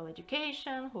musical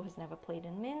education, who has never played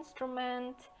an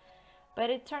instrument. But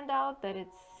it turned out that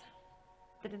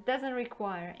it doesn't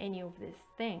require any of these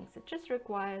things. It just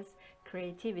requires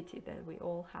creativity that we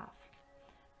all have.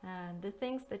 And the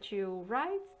things that you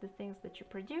write, the things that you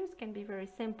produce can be very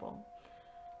simple,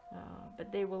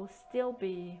 but they will still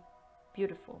be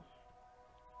beautiful.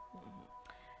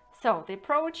 So the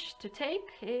approach to take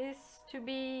is to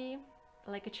be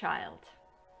like a child.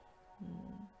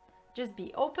 Just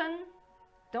be open.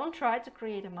 Don't try to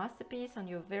create a masterpiece on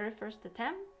your very first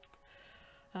attempt.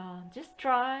 Just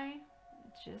try,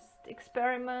 just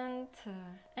experiment,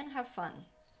 and have fun.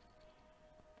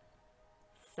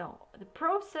 So the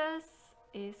process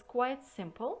is quite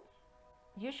simple.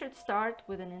 You should start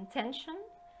with an intention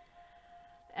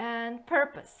and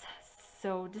purpose.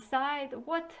 So decide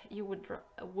what you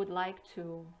would like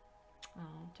to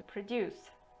produce.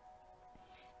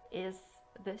 Is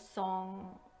the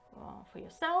song for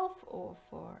yourself or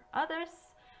for others?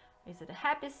 Is it a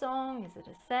happy song? Is it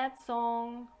a sad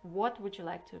song? What would you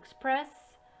like to express?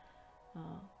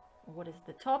 What is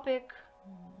the topic?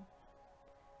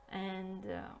 And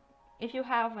if you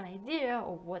have an idea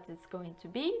of what it's going to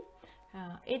be,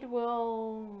 it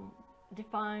will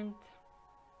define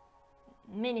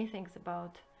many things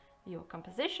about your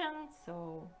composition.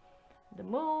 So the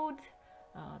mood,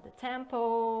 the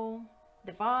tempo,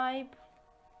 the vibe,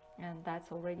 and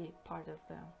that's already part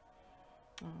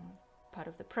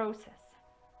of the process.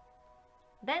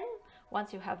 Then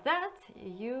once you have that,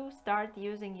 you start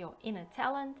using your inner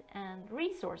talent and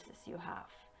resources you have.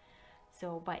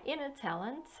 So by inner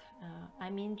talent, I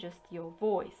mean just your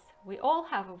voice. We all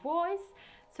have a voice,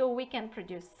 so we can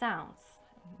produce sounds.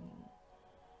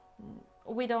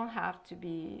 We don't have to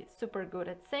be super good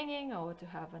at singing or to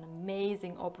have an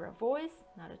amazing opera voice,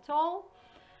 not at all.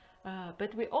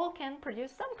 but we all can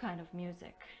produce some kind of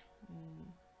music.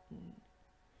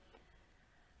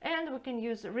 And we can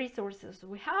use resources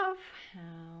we have,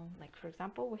 like for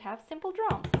example, we have simple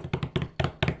drums.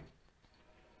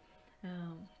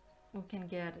 We can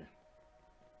get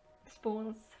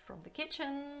spoons from the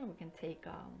kitchen, we can take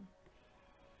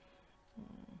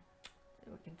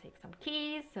some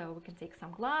keys, so we can take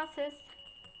some glasses,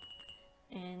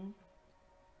 and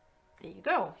there you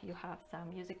go, you have some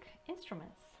music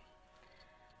instruments.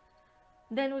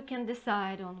 Then we can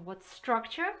decide on what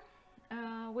structure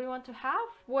we want to have,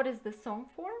 what is the song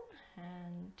form,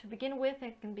 and to begin with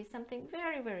it can be something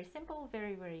very, very simple,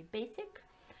 very, very basic.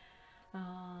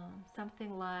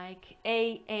 Something like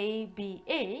A,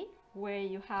 where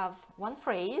you have one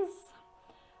phrase,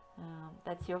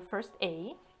 that's your first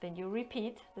A, then you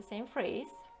repeat the same phrase,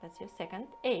 that's your second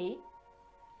A,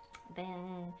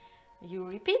 then you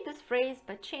repeat this phrase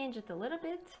but change it a little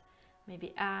bit,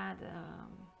 maybe add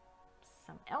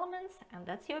some elements, and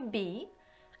that's your B,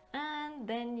 and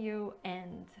then you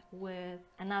end with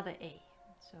another A,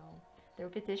 so the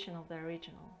repetition of the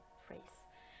original phrase.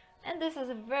 And this is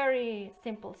a very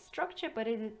simple structure, but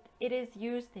it is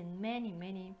used in many,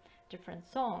 many different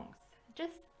songs.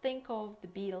 Just think of the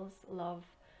Beatles'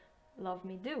 Love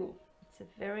Me Do. It's a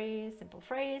very simple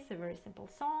phrase, a very simple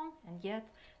song, and yet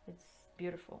it's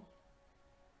beautiful.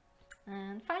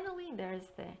 And finally,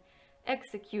 there's the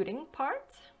executing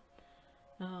part,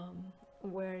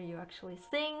 where you actually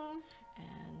sing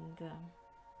and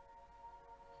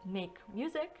make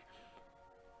music.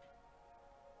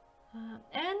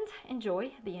 And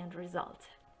enjoy the end result.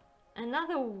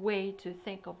 Another way to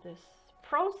think of this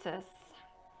process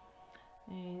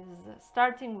is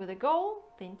starting with a goal,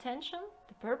 the intention,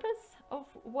 the purpose of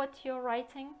what you're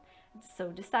writing.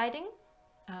 So deciding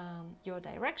your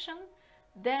direction,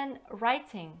 then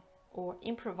writing or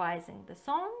improvising the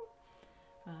song.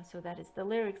 So that is the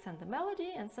lyrics and the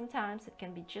melody, and sometimes it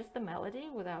can be just the melody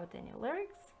without any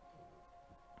lyrics.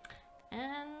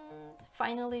 And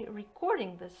finally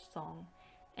recording this song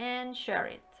and share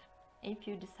it if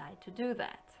you decide to do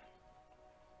that.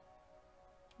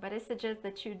 But I suggest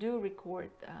that you do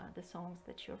record the songs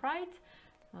that you write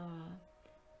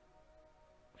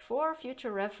for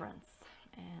future reference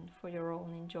and for your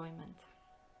own enjoyment.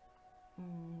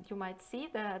 You might see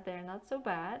that they're not so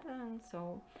bad, and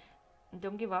so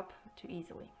don't give up too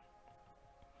easily.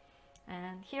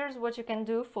 And here's what you can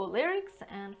do for lyrics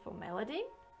and for melody.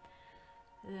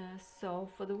 So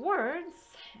for the words,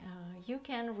 you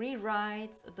can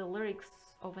rewrite the lyrics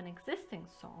of an existing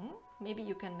song. Maybe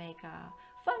you can make a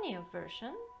funnier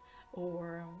version,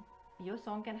 or your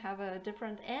song can have a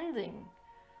different ending.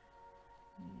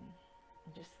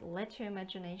 Just let your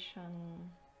imagination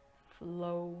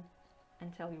flow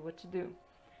and tell you what to do.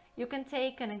 You can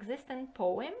take an existing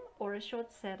poem or a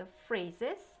short set of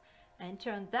phrases and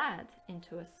turn that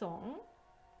into a song.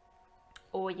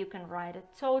 Or you can write a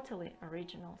totally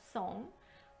original song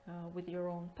with your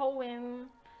own poem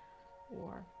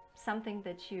or something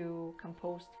that you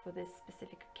composed for this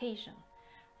specific occasion.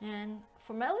 And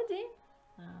for melody,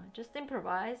 just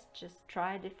improvise, just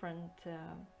try different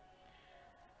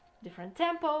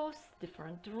tempos,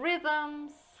 different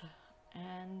rhythms,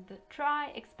 and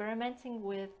try experimenting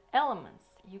with elements.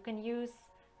 You can use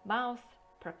mouth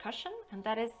percussion, and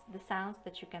that is the sounds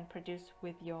that you can produce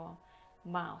with your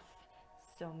mouth.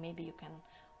 So maybe you can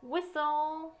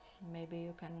whistle, maybe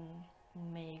you can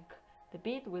make the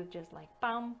beat with just like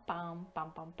pam, pam,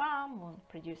 pam, pam, pam, and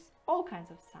produce all kinds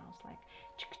of sounds like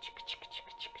chicka, chicka, chicka,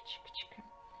 chicka, chicka, chicka,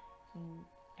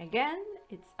 chicka. Again,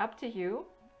 it's up to you.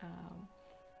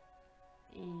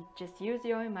 You just use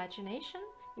your imagination.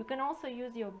 You can also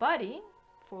use your body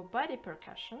for body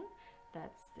percussion.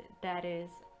 That is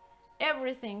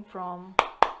everything from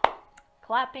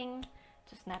clapping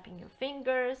to snapping your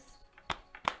fingers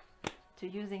to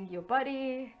using your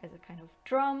body as a kind of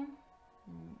drum.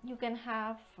 You can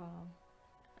have,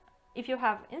 if you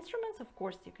have instruments, of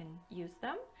course you can use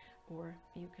them, or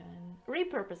you can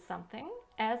repurpose something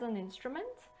as an instrument.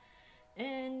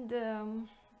 And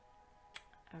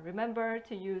remember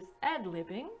to use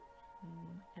ad-libbing,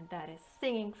 and that is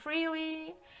singing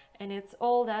freely, and it's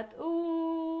all that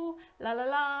ooh, la la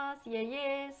la's, yeah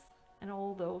yes, and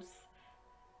all those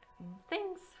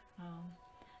things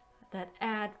that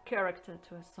add character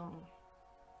to a song.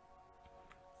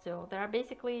 So there are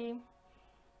basically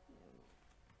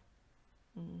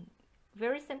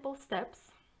very simple steps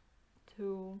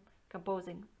to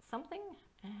composing something,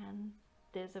 and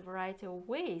there's a variety of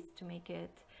ways to make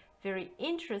it very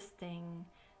interesting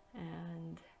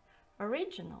and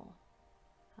original.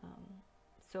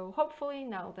 So hopefully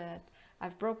now that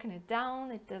I've broken it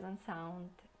down. It doesn't sound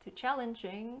too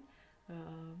challenging,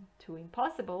 too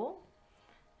impossible,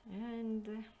 and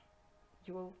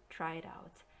you will try it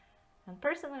out. And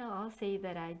personally, I'll say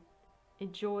that I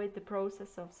enjoyed the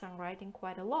process of songwriting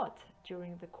quite a lot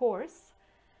during the course,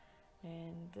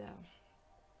 and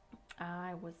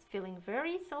I was feeling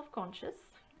very self-conscious,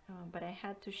 but I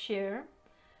had to share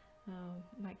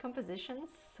my compositions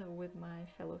with my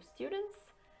fellow students,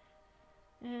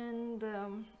 and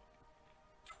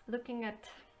looking at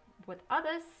what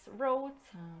others wrote,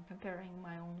 comparing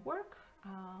my own work,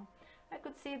 I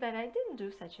could see that I didn't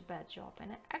do such a bad job,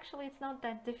 and actually it's not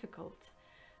that difficult.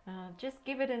 Just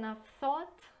give it enough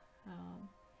thought,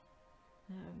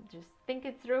 just think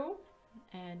it through,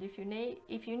 and if you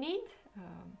need,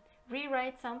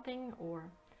 rewrite something or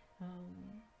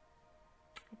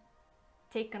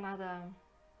take another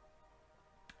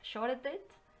shot at it,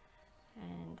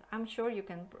 and I'm sure you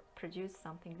can produce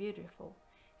something beautiful,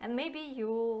 and maybe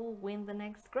you'll win the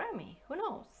next Grammy, who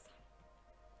knows.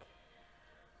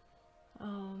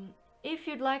 If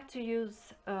you'd like to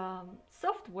use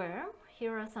software,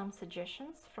 here are some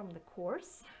suggestions from the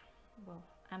course. Well,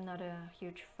 I'm not a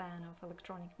huge fan of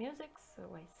electronic music, so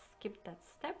I skipped that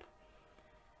step.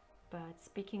 But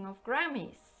speaking of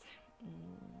Grammys,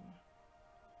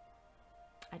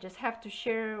 I just have to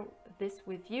share this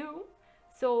with you.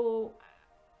 So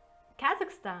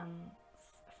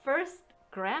Kazakhstan's first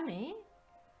Grammy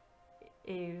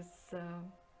is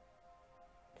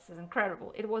this is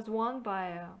incredible. It was won by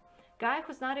a guy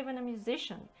who's not even a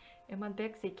musician.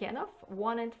 Imanbek Zekenov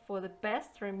won it for the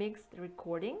best remixed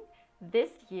recording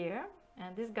this year,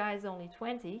 and this guy is only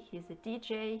 20. He's a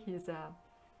DJ, he's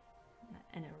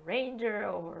an arranger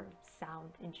or sound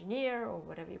engineer or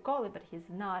whatever you call it, but he's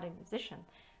not a musician.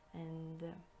 And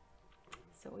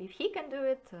so if he can do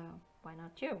it, why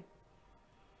not you?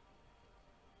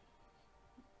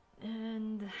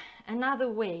 And another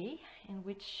way in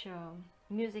which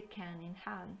music can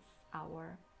enhance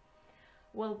our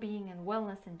well-being and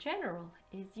wellness in general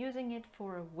is using it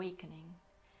for awakening.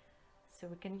 So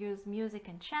we can use music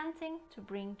and chanting to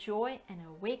bring joy and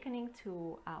awakening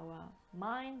to our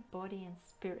mind, body, and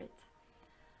spirit.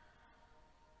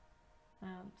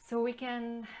 So we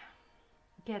can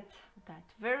get that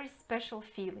very special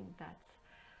feeling, that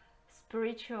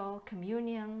spiritual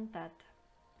communion, that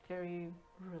very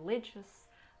religious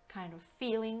kind of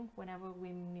feeling whenever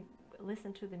we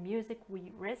listen to the music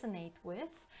we resonate with,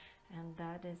 and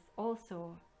that is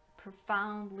also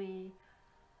profoundly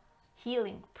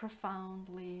healing,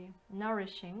 profoundly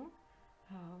nourishing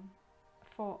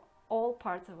for all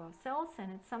parts of ourselves,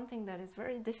 and it's something that is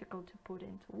very difficult to put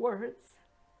into words,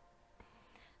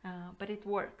 but it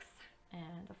works.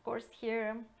 And of course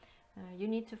here you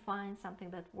need to find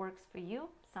something that works for you,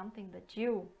 something that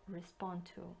you respond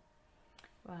to,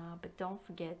 but don't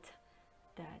forget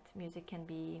that music can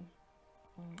be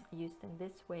used in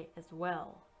this way as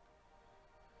well,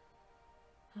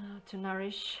 to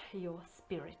nourish your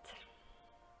spirit.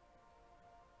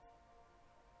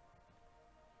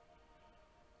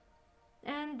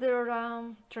 And there are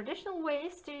traditional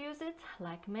ways to use it,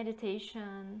 like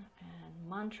meditation and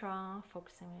mantra,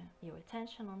 focusing your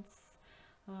attention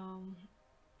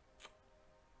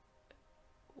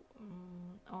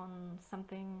on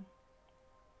something,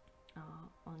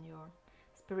 on your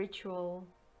spiritual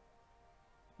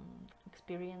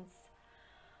experience.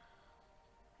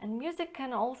 And music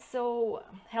can also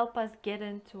help us get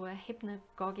into a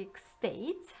hypnagogic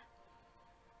state,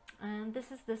 and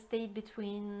this is the state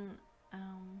between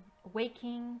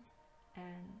waking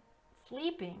and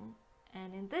sleeping,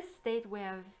 and in this state we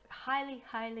are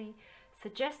highly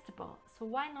suggestible. So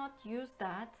why not use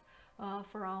that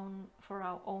for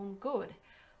our own good?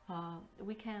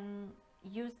 We can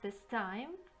use this time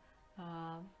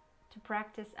to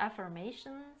practice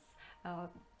affirmations,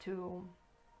 to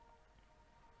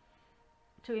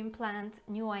implant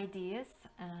new ideas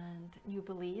and new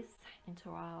beliefs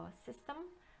into our system,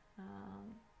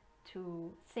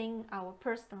 to sing our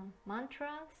personal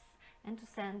mantras, and to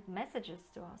send messages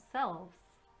to ourselves.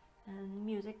 And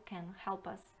music can help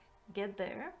us get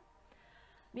there.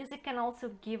 Music can also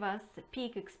give us the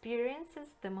peak experiences,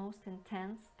 the most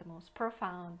intense, the most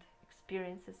profound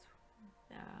experiences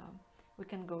we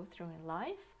can go through in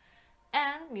life.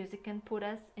 And music can put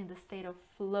us in the state of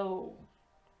flow.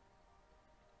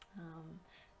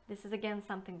 This is again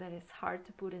something that is hard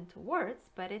to put into words,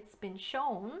 but it's been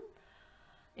shown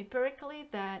empirically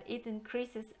that it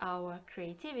increases our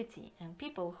creativity, and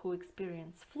people who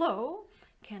experience flow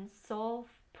can solve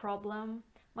problems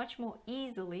much more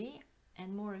easily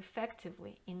and more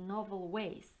effectively in novel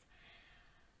ways.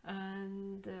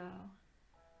 And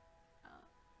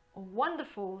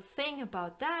wonderful thing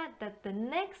about that, that the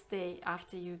next day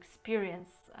after you experience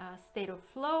a state of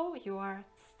flow, you are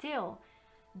still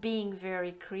being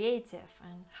very creative.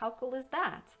 And how cool is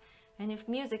that? And if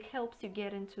music helps you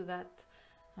get into that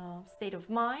state of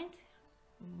mind,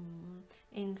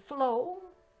 in flow,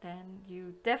 then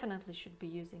you definitely should be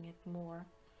using it more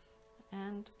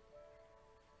and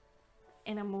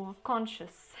in a more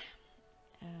conscious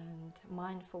and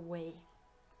mindful way.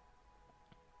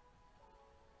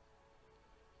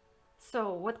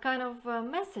 So, what kind of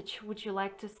message would you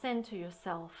like to send to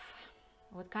yourself?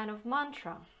 What kind of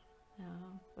mantra?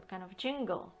 What kind of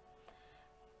jingle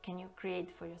can you create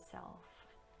for yourself?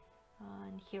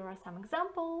 And here are some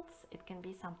examples. It can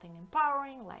be something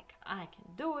empowering, like I can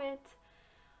do it,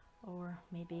 or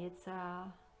maybe it's a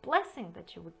blessing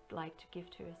that you would like to give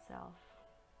to yourself.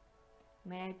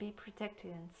 May I be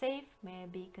protected and safe. May I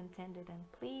be contented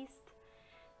and pleased.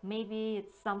 Maybe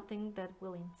it's something that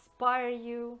will inspire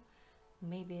you.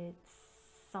 Maybe it's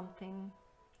something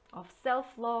of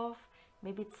self-love.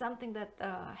 Maybe it's something that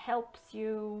helps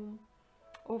you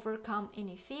overcome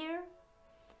any fear.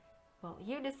 Well,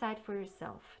 you decide for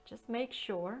yourself. Just make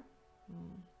sure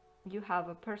you have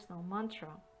a personal mantra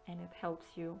and it helps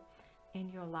you in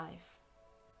your life.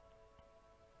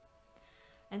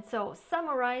 And so,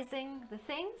 summarizing the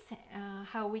things,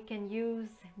 how we can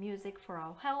use music for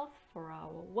our health, for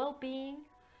our well-being,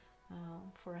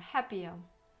 for a happier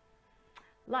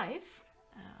life.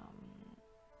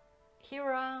 Here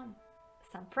are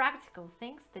some practical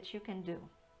things that you can do.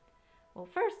 Well,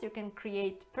 first you can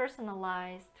create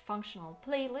personalized functional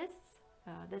playlists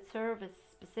that serve a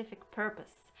specific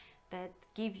purpose, that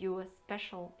give you a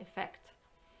special effect.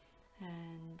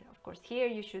 And of course here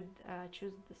you should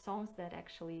choose the songs that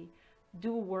actually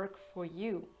do work for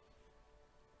you,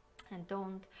 and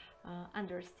don't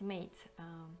underestimate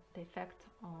the effect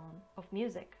of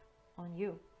music on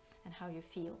you and how you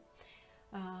feel.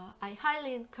 I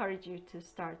highly encourage you to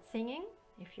start singing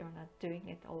if you're not doing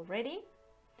it already.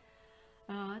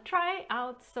 Try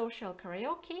out social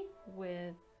karaoke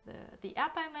with the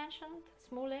app I mentioned,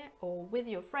 Smule, or with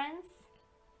your friends.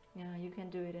 You can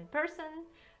do it in person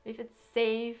if it's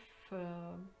safe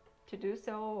to do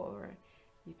so, or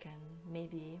you can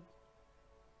maybe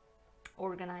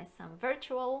organize some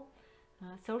virtual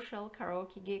social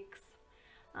karaoke gigs.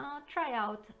 Try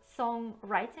out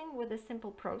songwriting with a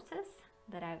simple process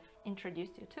that I've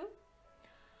introduced you to,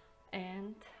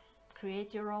 and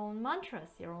create your own mantras,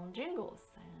 your own jingles,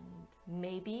 and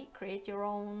maybe create your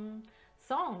own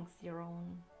songs, your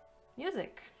own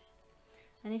music.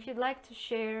 And if you'd like to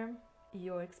share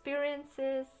your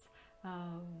experiences,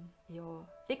 your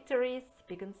victories,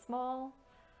 big and small,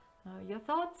 your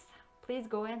thoughts, please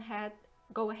go ahead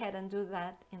and do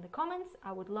that in the comments.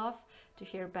 I would love to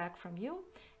hear back from you,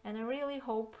 and I really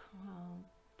hope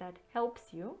that helps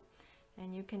you,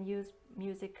 and you can use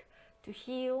music to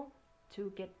heal,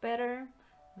 to get better,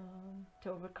 to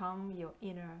overcome your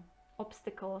inner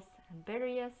obstacles and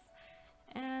barriers,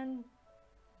 and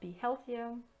be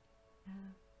healthier,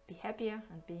 be happier,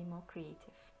 and be more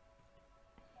creative.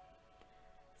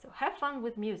 So have fun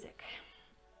with music.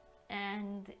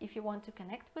 And if you want to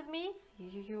connect with me,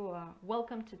 you are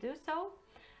welcome to do so.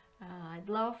 I'd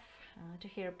love to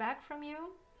hear back from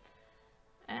you,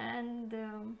 and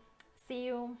see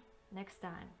you next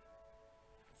time.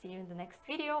 See you in the next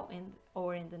video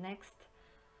or in the next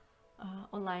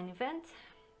online event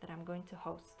that I'm going to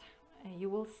host. You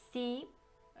will see,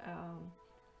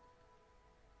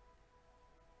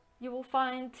 you will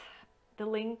find the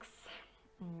links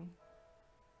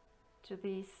to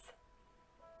these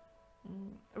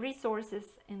resources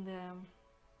in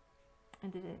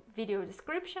the video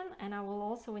description, and I will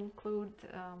also include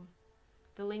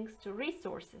the links to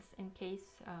resources in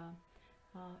case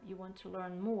you want to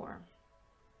learn more.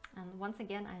 And once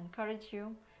again, I encourage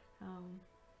you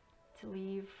to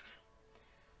leave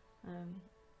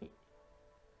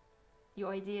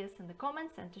your ideas in the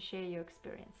comments and to share your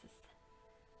experiences.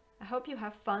 I hope you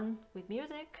have fun with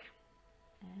music,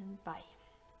 and bye.